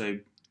hands. Also,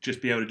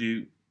 just be able to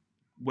do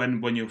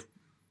when you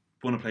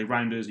want to play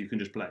rounders, you can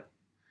just play.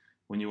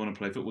 When you want to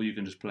play football, you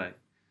can just play.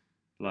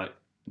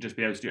 Just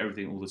be able to do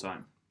everything all the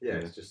time. Yeah,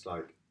 it's just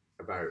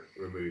about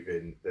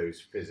removing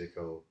those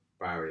physical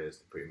barriers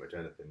to pretty much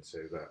anything. So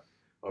that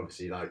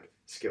obviously,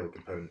 skill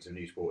components of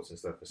new sports and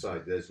stuff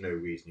aside, there's no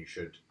reason you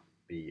should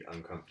be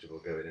uncomfortable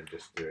going and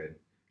just doing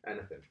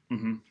anything.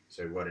 Mm-hmm.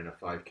 So running a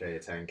 5k, a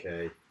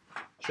 10k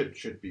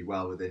should be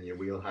well within your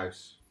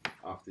wheelhouse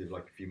after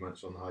a few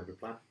months on the hybrid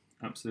plan.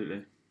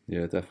 Absolutely.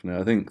 Yeah,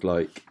 definitely. I think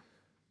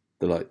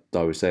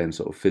I was saying,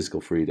 sort of physical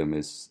freedom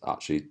is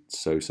actually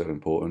so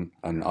important.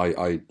 And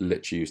I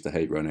literally used to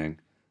hate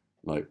running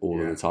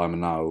all of the time,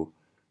 and now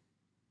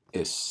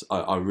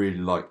I really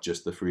like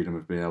just the freedom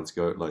of being able to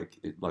go like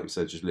you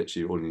said, just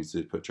literally all you need to do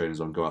is put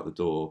trainers on, go out the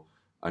door,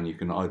 and you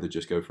can either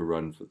just go for a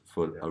run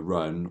for a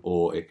run,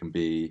 or it can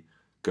be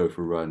go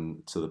for a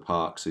run to the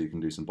park so you can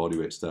do some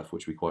bodyweight stuff,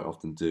 which we quite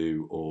often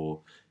do.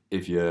 Or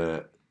if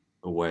you're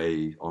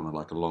away on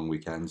a long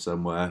weekend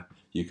somewhere,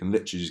 you can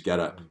literally just get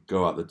up,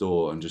 go out the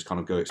door, and just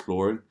kind of go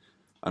exploring.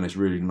 And it's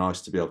really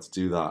nice to be able to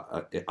do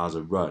that as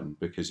a run,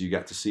 because you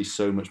get to see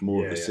so much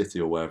more of the city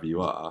or wherever you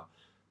are.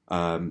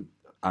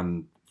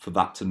 And for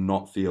that to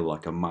not feel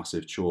like a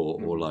massive chore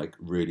or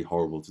really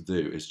horrible to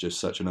do is just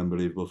such an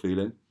unbelievable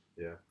feeling.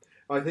 Yeah.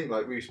 I think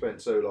we've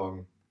spent so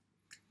long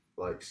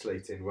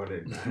slating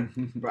running now,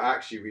 but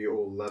actually we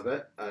all love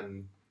it,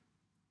 and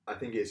I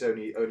think it's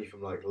only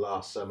from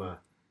last summer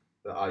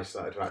that I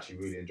started to actually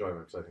really enjoy it,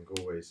 because I think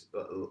always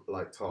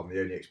like Tom, the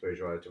only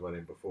exposure I had to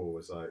running before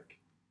was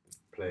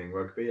playing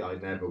rugby. I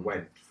never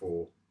went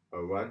for a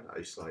run. I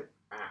used to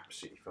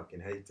absolutely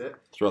fucking hate it.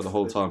 Throughout the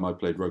whole time I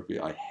played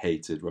rugby, I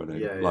hated running.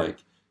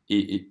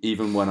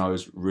 even when I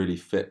was really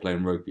fit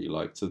playing rugby,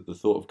 like to the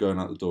thought of going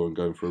out the door and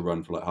going for a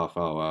run for like half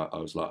hour, I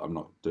was like, I'm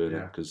not doing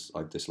it because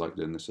I dislike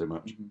doing this so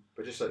much. Mm-hmm.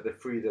 But just like the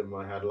freedom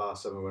I had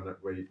last summer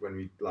when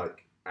we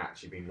like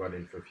actually been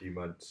running for a few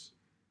months,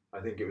 I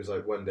think it was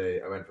like one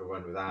day I went for a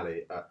run with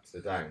Ali up to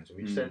the Downs, and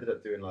we just ended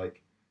up doing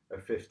like a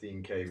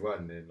 15k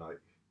run in like,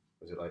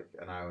 was it like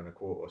an hour and a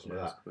quarter or something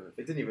like that?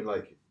 It didn't even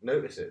like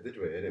notice it, did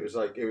we? And it was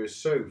like, it was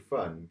so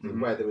fun. The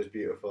weather was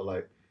beautiful,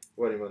 like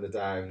running on the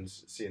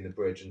Downs, seeing the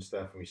bridge and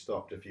stuff, and we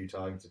stopped a few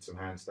times, did some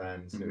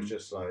handstands, and it was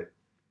just like,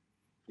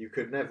 you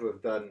could never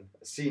have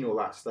seen all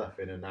that stuff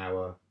in an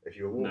hour if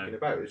you were walking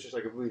about. It was just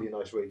like a really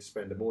nice way to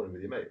spend a morning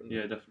with your mate.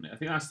 Yeah, definitely. I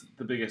think that's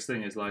the biggest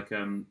thing is like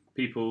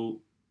people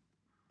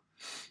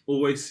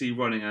always see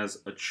running as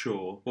a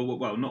chore.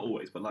 Well, not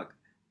always, but like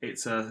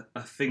it's a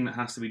thing that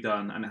has to be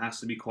done, and it has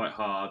to be quite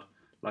hard.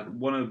 Like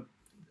what a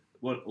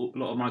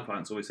lot of my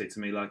clients always say to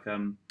me, like,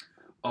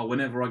 oh,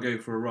 whenever I go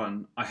for a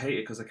run, I hate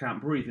it because I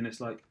can't breathe. And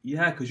it's like,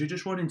 yeah, because you're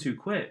just running too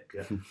quick.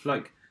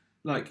 Yeah.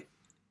 like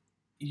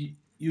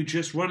you're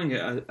just running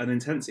at an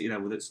intensity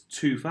level that's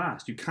too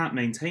fast. You can't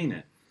maintain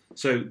it.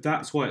 So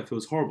that's why it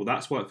feels horrible.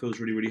 That's why it feels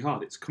really, really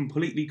hard. It's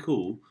completely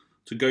cool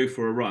to go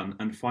for a run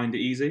and find it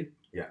easy.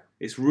 Yeah.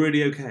 It's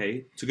really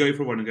okay to go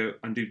for a run and go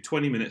and do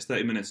 20 minutes,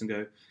 30 minutes and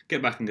go,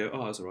 get back and go,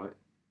 oh, that's all right.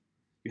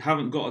 You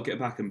haven't got to get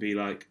back and be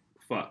like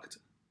fucked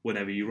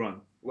whenever you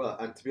run. Well,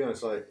 and to be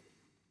honest, like,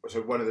 so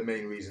one of the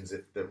main reasons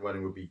that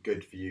running would be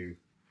good for you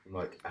from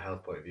like a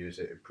health point of view is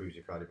it improves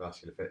your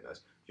cardiovascular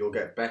fitness. You'll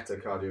get better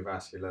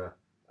cardiovascular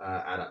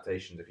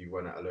adaptations if you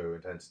run at a lower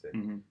intensity.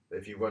 Mm-hmm.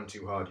 If you run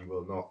too hard, you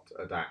will not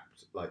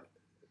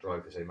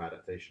drive the same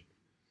adaptation.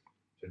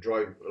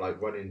 So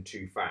running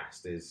too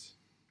fast is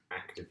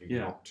actively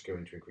not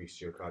going to increase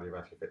your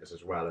cardiovascular fitness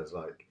as well as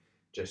like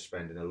just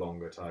spending a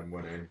longer time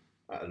running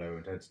at a lower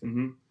intensity.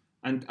 Mm-hmm.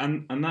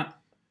 And that,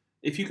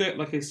 if you go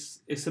like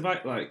it's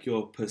about like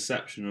your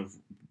perception of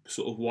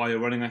sort of why you're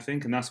running, I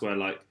think, and that's where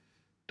like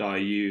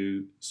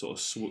you sort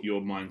of your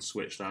mind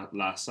switched that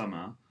last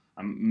summer,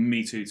 and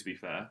me too, to be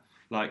fair.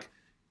 Like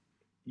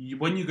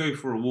when you go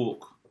for a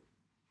walk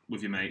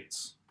with your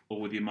mates or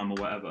with your mum or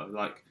whatever,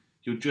 like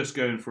you're just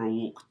going for a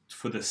walk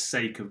for the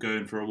sake of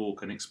going for a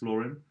walk and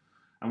exploring.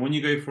 And when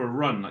you go for a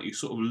run, like you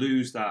sort of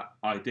lose that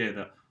idea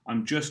that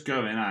I'm just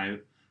going out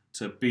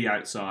to be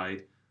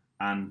outside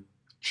and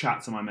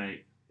chat to my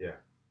mate. Yeah.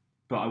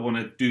 But I want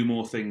to do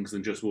more things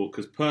than just walk.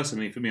 Because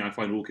personally, for me, I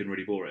find walking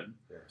really boring.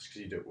 Yeah, it's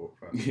because you don't walk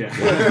fast.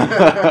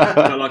 Yeah.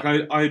 But like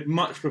I'd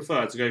much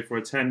prefer to go for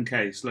a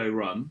 10k slow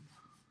run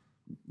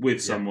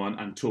with someone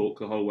and talk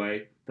the whole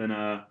way than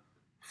a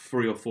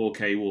 3 or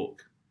 4k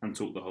walk and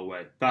talk the whole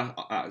way.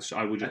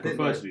 I would just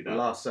prefer to do that.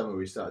 Last summer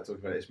we started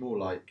talking about it. It's more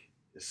like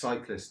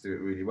cyclists do it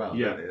really well.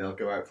 Yeah. Don't they? They'll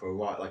go out for a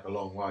ride, like a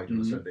long ride on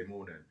a Sunday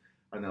morning,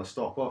 and they'll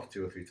stop off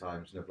 2 or 3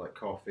 times and have like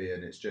coffee,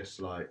 and it's just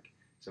like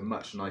it's a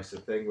much nicer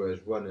thing. Whereas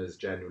runners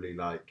generally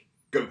like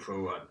go for a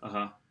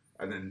run,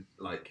 and then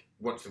like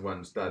once the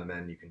run's done,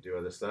 then you can do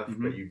other stuff.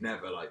 But you'd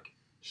never like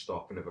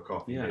stop and have a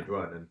coffee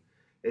mid-run, and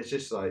it's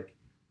just like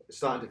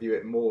starting to view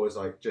it more as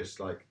like just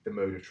like the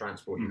mode of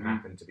transport you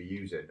happen to be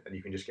using, and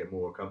you can just get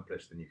more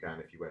accomplished than you can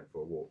if you went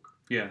for a walk.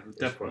 Yeah, it's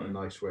definitely. quite a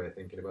nice way of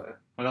thinking about it.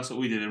 Well, that's what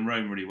we did in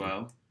Rome really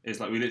well.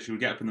 It's like we literally would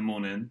get up in the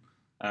morning,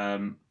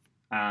 and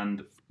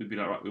we'd be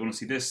like, right, we want to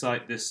see this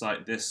site, this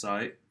site, this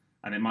site,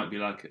 and it might be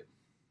like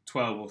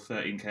 12 or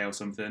 13k or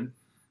something.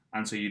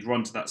 And so you'd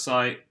run to that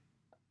site,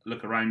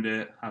 look around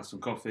it, have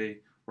some coffee.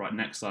 Right,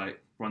 next site,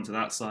 run to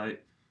that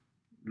site,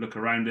 look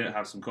around it,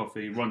 have some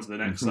coffee, run to the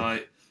next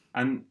site,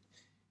 and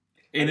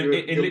in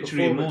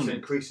literally a morning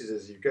increases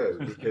as you go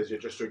because you're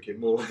just drinking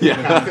more.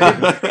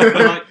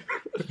 Like,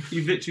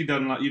 you've literally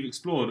done you've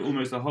explored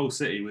almost the whole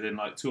city within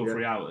like 2 or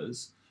 3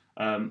 hours.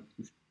 Done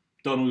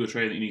all your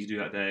training that you need to do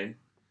that day,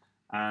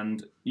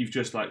 and you've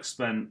just like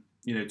spent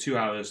 2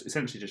 hours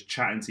essentially just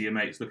chatting to your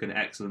mates, looking at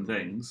excellent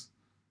things.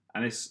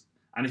 And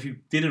if you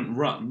didn't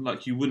run,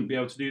 like you wouldn't be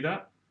able to do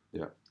that.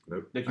 Yeah.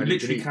 Nope. Like you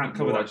literally can't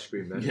cover that. Ice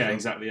cream then, yeah,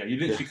 exactly. Yeah, you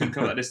literally couldn't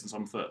cover that distance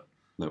on foot.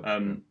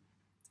 No.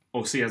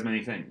 Or see as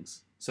many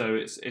things. So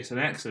it's an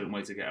excellent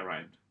way to get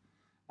around.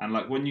 And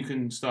like when you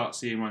can start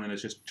seeing running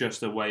as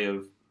just a way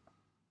of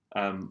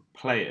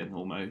playing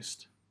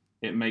almost,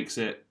 it makes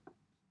it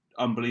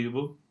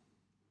unbelievable.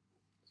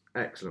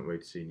 Excellent way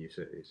to see new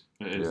cities.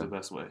 It is the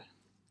best way.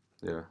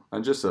 Yeah,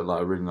 and just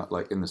like really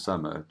like in the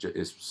summer,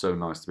 it's so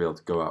nice to be able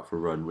to go out for a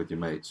run with your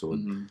mates or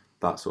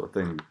that sort of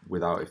thing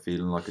without it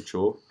feeling like a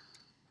chore.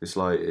 It's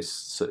like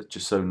it's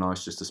just so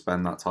nice just to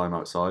spend that time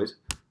outside,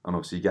 and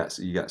obviously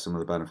you get some of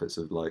the benefits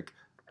of like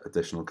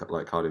additional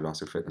like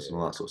cardiovascular fitness and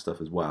all that sort of stuff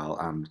as well,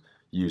 and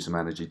use some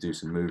energy, do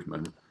some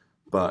movement.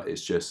 But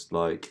it's just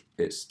like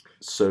it's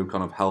so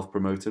kind of health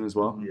promoting as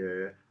well.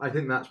 Yeah. I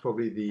think that's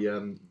probably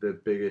the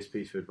biggest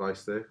piece of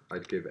advice though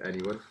I'd give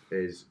anyone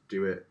is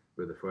do it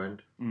with a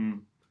friend.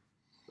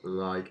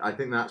 Like I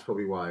think that's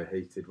probably why I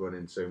hated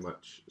running so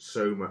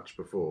much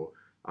before.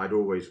 I'd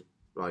always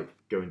like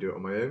go and do it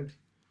on my own,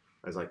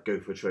 as like go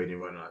for a training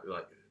run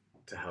like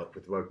to help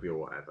with rugby or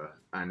whatever,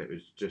 and it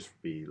would just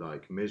be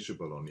like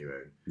miserable on your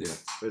own. Yeah.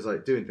 Whereas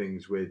like doing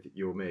things with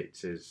your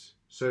mates is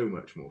so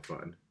much more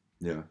fun.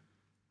 Yeah.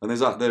 And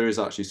there is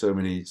actually so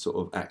many sort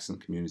of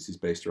excellent communities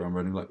based around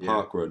running. Like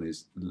Parkrun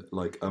is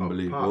like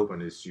unbelievable.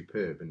 Parkrun is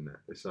superb, isn't it?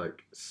 It's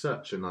like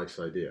such a nice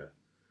idea.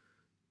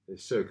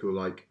 It's so cool.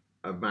 Like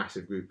a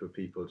massive group of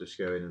people just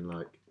going and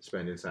like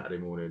spending Saturday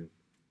morning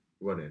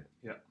running.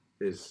 Yeah,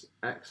 is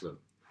excellent.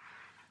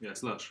 Yeah,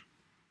 it's lush.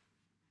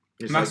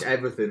 It's like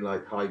everything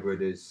like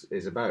hybrid is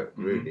about.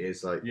 Really,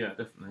 it's like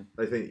definitely.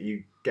 I think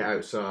you get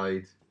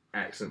outside.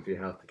 Excellent for your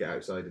health to get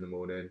outside in the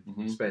morning.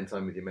 Spend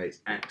time with your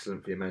mates.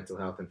 Excellent for your mental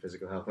health and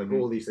physical health. Like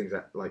all these things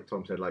that, like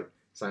Tom said, like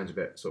sounds a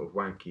bit sort of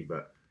wanky,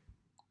 but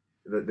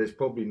there's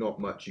probably not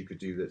much you could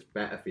do that's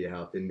better for your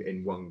health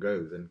in one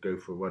go than go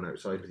for a run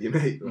outside with your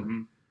mate. Like.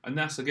 And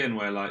that's again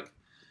where like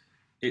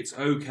it's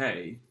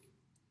okay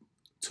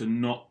to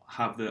not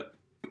have the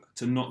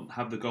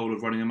goal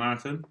of running a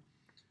marathon.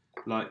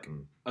 Like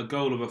a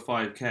goal of a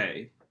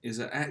 5K is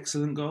an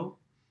excellent goal,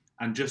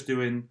 and just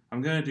I'm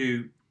going to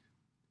do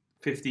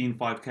 15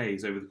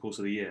 5Ks over the course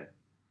of the year,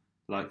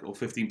 or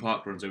 15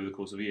 park runs over the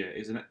course of a year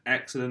is an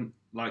excellent,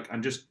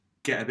 and just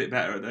get a bit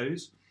better at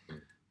those,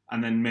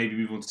 and then maybe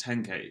move on to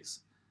 10Ks.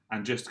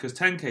 And just because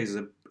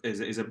 10Ks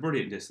is a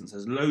brilliant distance,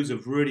 there's loads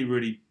of really,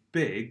 really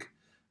big,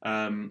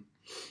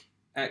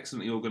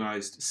 excellently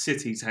organised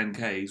city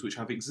 10Ks, which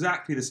have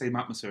exactly the same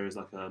atmosphere as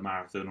like a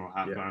marathon or a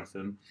half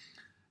marathon.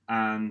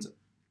 And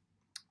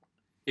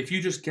if you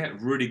just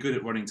get really good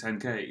at running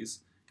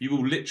 10Ks, you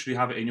will literally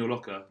have it in your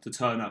locker to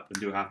turn up and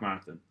do a half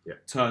marathon. Yeah.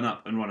 Turn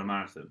up and run a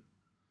marathon.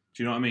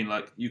 Do you know what I mean?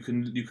 Like you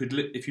could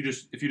if you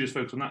just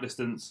focus on that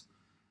distance,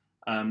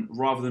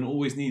 rather than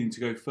always needing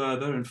to go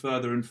further and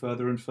further and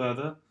further and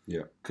further.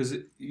 Yeah. Because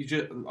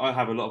I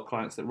have a lot of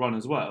clients that run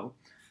as well,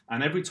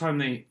 and every time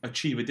they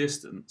achieve a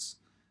distance,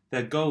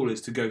 their goal is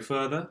to go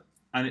further,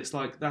 and it's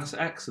like that's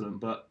excellent,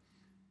 but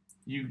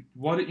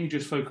why don't you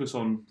just focus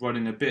on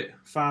running a bit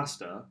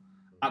faster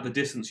at the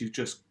distance you've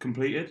just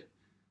completed?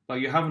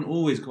 Like you haven't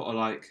always got to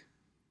like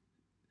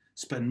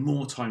spend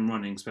more time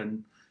running,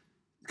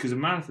 because a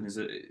marathon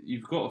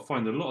you've got to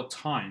find a lot of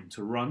time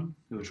to run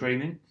your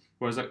training,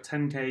 whereas like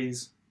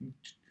 10Ks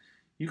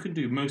you can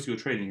do most of your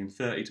training in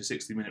 30 to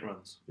 60 minute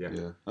runs.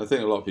 Yeah. I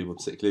think a lot of people,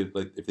 particularly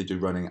like if they do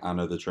running and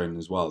other training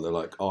as well, they're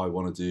like, oh, I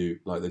want to do,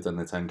 like they've done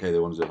their 10K, they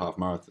want to do a half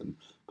marathon,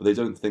 but they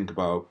don't think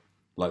about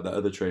like the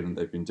other training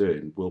they've been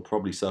doing will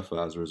probably suffer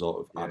as a result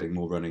of adding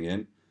more running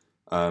in.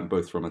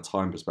 Both from a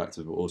time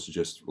perspective, but also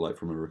just like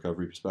from a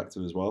recovery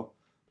perspective as well.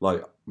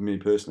 Like me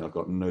personally, I've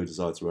got no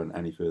desire to run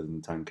any further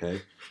than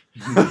 10K.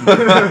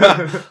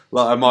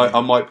 Like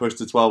I might push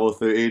to 12 or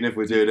 13 if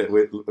we're doing it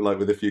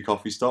with a few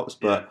coffee stops.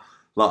 But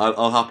like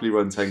I'll happily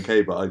run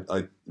 10K, but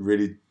I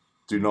really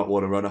do not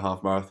want to run a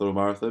half marathon or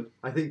marathon.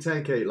 I think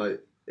 10K,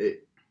 like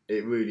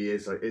it really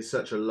is like it's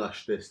such a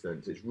lush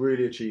distance. It's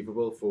really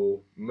achievable for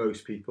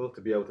most people to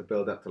be able to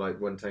build up to like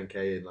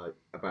 10K in like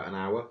about an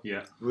hour.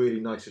 Yeah. Really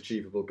nice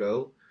achievable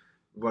goal.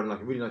 Run like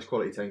a really nice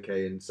quality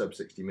 10K in sub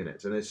 60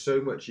 minutes. And there's so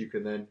much you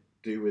can then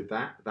do with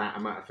that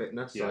amount of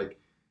fitness. Yeah. Like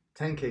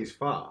 10K's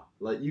far.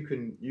 Like you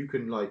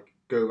can like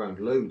go around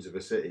loads of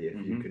a city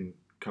if you can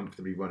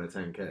comfortably run a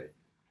 10K.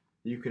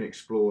 You can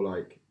explore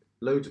like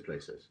loads of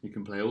places. You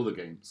can play all the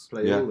games.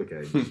 All the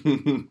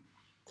games.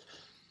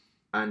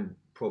 And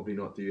probably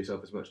not do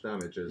yourself as much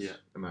damage as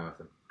a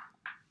marathon.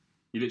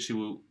 You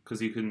literally will,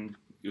 because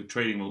your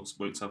training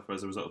won't suffer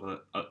as a result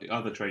of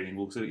other training.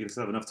 You'll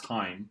still have enough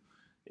time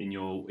in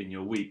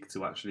your week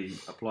to actually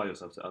apply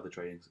yourself to other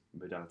training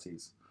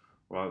modalities,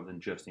 rather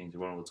than just needing to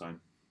run all the time.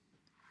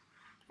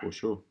 For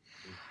sure.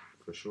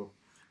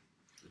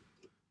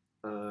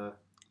 I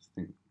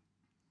think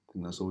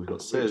that's all we've got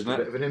to say, isn't it? A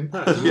bit of an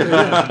impact.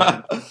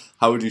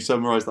 How would you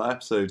summarise that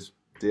episode,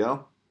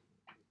 DL?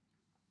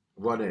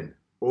 Run in.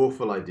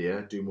 Awful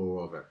idea. Do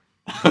more of it.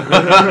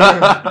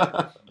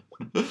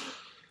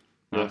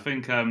 I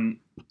think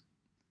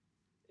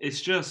it's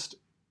just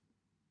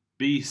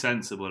be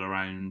sensible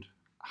around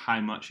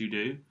how much you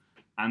do,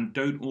 and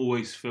don't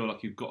always feel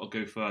like you've got to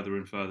go further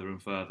and further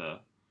and further.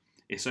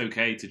 It's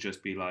okay to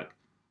just be like,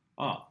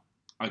 I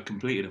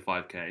completed a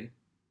 5K.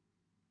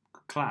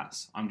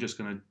 Class. I'm just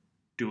going to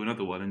do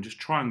another one and just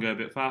try and go a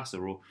bit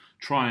faster, or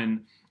try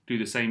and do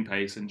the same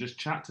pace and just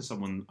chat to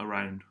someone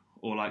around,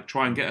 or like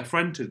try and get a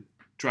friend to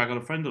drag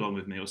a friend along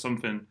with me or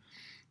something,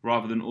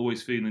 rather than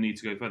always feeling the need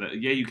to go further.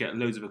 Yeah, you get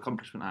loads of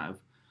accomplishment out of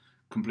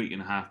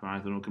completing a half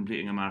marathon or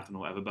completing a marathon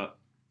or whatever, but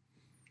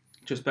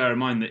just bear in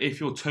mind that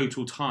if your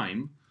total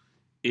time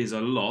is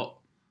a lot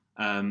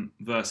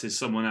versus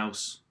someone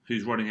else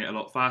who's running it a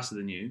lot faster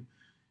than you,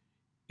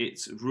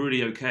 it's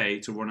really okay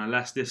to run a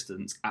less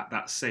distance at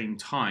that same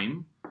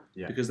time,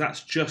 because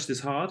that's just as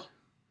hard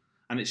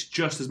and it's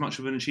just as much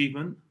of an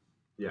achievement.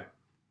 Yeah.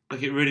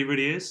 Like it really,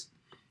 really is.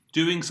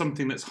 Doing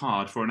something that's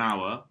hard for an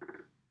hour,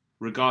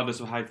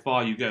 regardless of how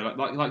far you go,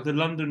 like the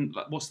London,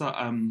 what's that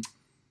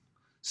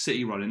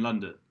city run in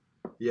London?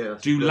 Yeah.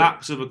 Do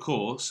laps of a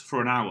course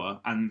for an hour,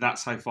 and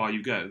that's how far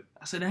you go.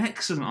 That's an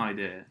excellent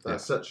idea.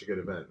 That's such a good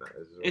event. That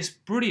is. It's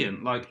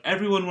brilliant. Like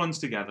everyone runs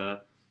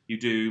together. You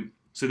do.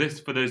 So this,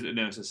 for those that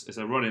know, it's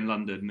a run in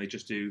London, and they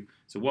just do.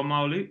 It's a 1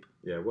 mile loop.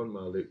 Yeah, 1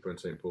 mile loop around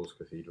St Paul's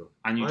Cathedral.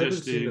 And you I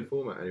just haven't seen the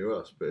format anywhere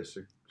else, but it's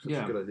such a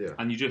good idea.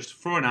 And you just,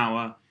 for an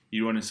hour,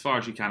 you run as far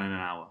as you can in an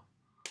hour.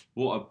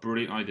 What a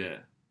brilliant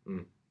idea.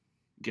 Mm.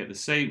 Get the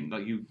same,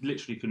 like you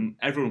literally can,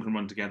 everyone can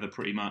run together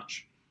pretty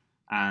much.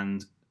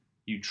 And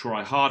you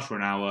try hard for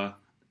an hour.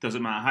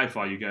 Doesn't matter how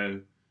far you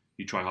go,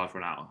 you try hard for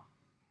an hour.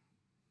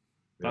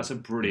 Yeah. That's a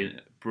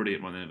brilliant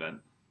running event.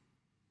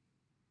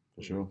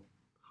 For sure.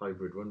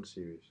 Hybrid run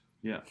series.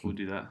 Yeah, we'll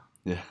do that.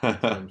 Yeah.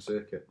 Time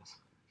circuit.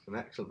 It's an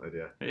excellent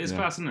idea. It is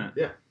class, isn't it?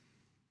 Yeah.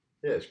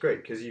 Yeah, it's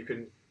great because you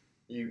can,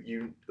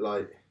 you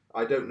like,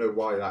 I don't know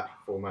why that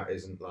format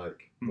isn't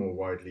like more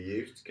widely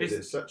used because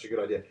it's such a good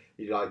idea.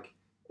 You like,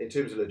 in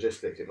terms of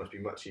logistics, it must be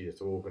much easier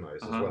to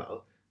organise as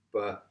well.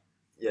 But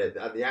yeah,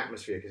 and the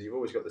atmosphere, because you've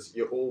always got this,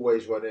 you're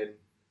always running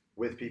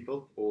with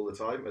people all the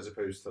time as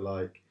opposed to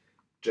like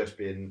just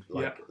being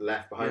like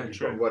left behind. You've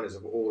got runners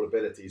of all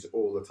abilities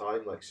all the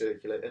time, like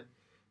circulating.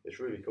 It's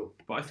really cool.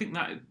 But I think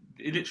that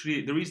it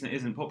literally, the reason it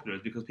isn't popular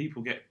is because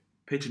people get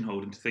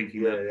pigeonholed into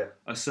thinking that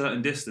a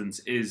certain distance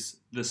is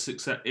the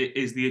success,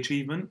 is the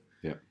achievement.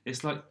 Yeah.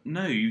 It's like,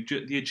 no,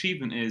 the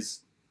achievement is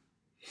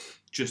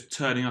just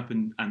turning up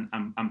and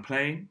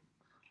playing.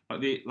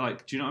 Do you know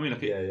what I mean?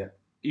 Like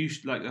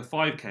like a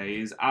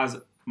 5K is as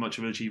much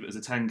of an achievement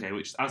as a 10K,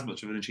 which is as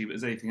much of an achievement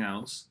as anything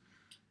else.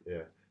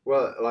 Yeah.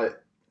 Well, like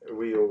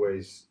we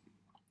always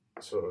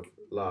sort of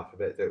laugh a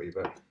bit, don't we?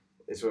 But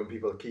it's when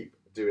people keep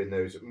doing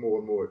those more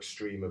and more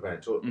extreme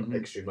events, or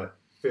extreme, like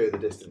further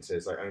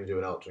distances, like I'm going to do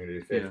an ultra, I'm going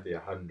to do 50,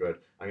 100,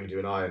 I'm going to do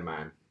an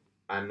Ironman,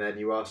 and then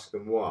you ask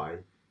them why,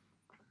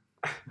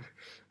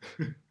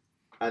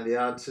 and the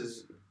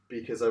answer's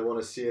because I want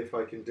to see if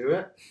I can do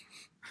it.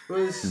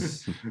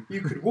 Whereas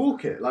you could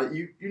walk it, like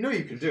you know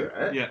you can do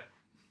it. Yeah.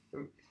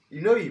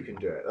 You know you can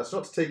do it. That's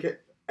not to take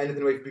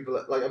anything away from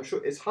people. Like I'm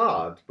sure it's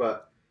hard,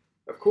 but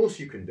of course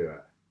you can do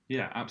it.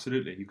 Yeah,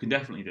 absolutely. You can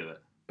definitely do it.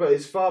 But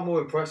it's far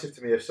more impressive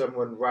to me if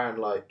someone ran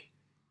like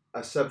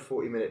a sub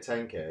 40-minute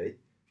 10K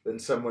than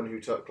someone who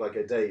took like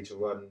a day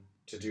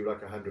to do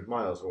like 100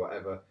 miles or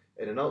whatever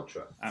in an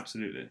ultra.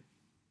 Absolutely.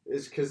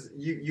 It's because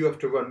you have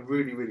to run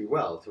really, really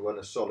well to run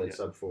a solid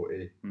sub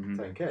 40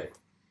 10K.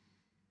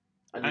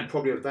 And you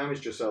probably have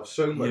damaged yourself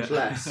so much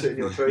less in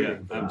your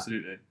training. Yeah,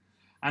 absolutely.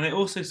 And it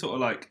also sort of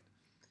like,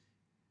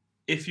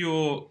 if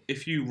you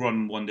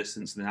run one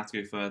distance and then have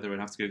to go further and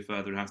have to go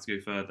further and have to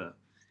go further,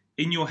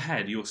 in your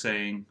head you're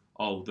saying,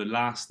 oh, the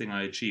last thing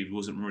I achieved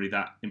wasn't really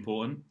that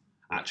important.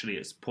 Actually,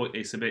 it's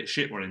a bit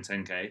shit running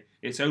 10K.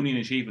 It's only an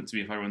achievement to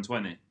me if I run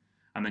 20.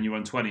 And then you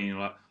run 20 and you're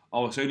like,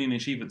 oh, it's only an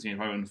achievement to me if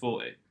I run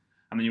 40.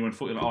 And then you run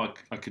 40, like, oh,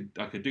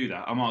 I could do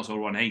that. I might as well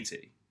run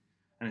 80.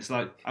 And it's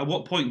like, at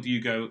what point do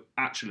you go,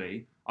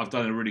 actually, I've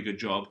done a really good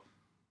job,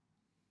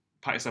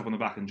 pat yourself on the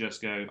back and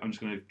just go, I'm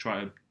just going to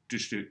try to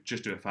just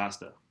do it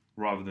faster,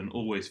 rather than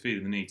always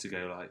feeling the need to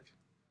go like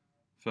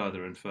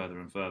further and further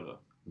and further.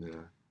 Yeah.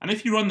 And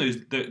if you run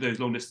those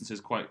long distances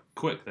quite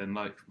quick, then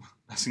like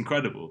that's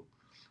incredible.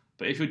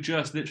 But if you're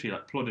just literally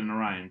like plodding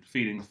around,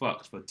 feeling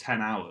fucked for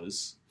 10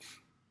 hours,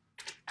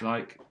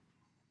 like,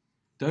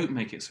 don't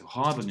make it so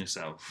hard on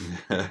yourself.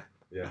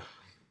 Yeah.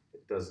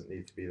 It doesn't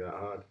need to be that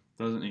hard.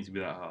 Doesn't need to be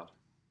that hard.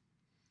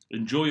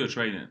 Enjoy your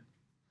training.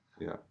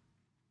 Yeah.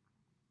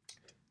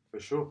 For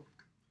sure.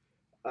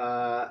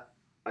 I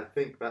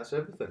think that's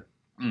everything.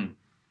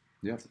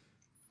 Yeah.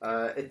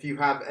 If you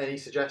have any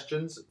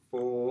suggestions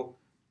for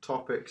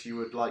topics you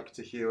would like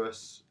to hear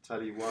us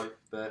tell you why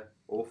they're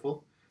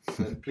awful,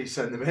 then please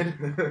send them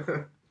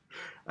in.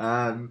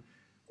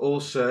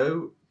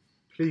 Also,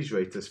 please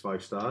rate us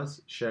 5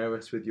 stars. Share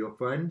us with your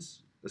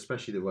friends,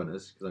 especially the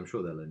runners, because I'm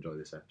sure they'll enjoy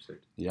this episode.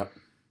 Yep.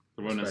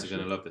 The runners are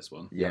going to love this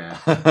one. Yeah.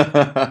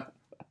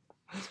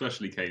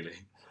 Especially Kaylee.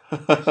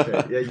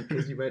 Yeah,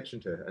 because you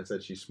mentioned her and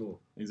said she's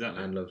small.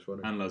 Exactly. And loves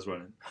running. And loves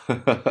running.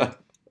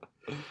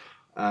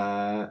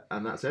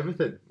 And that's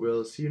everything.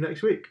 We'll see you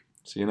next week.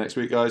 See you next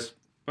week, guys.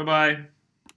 Bye-bye.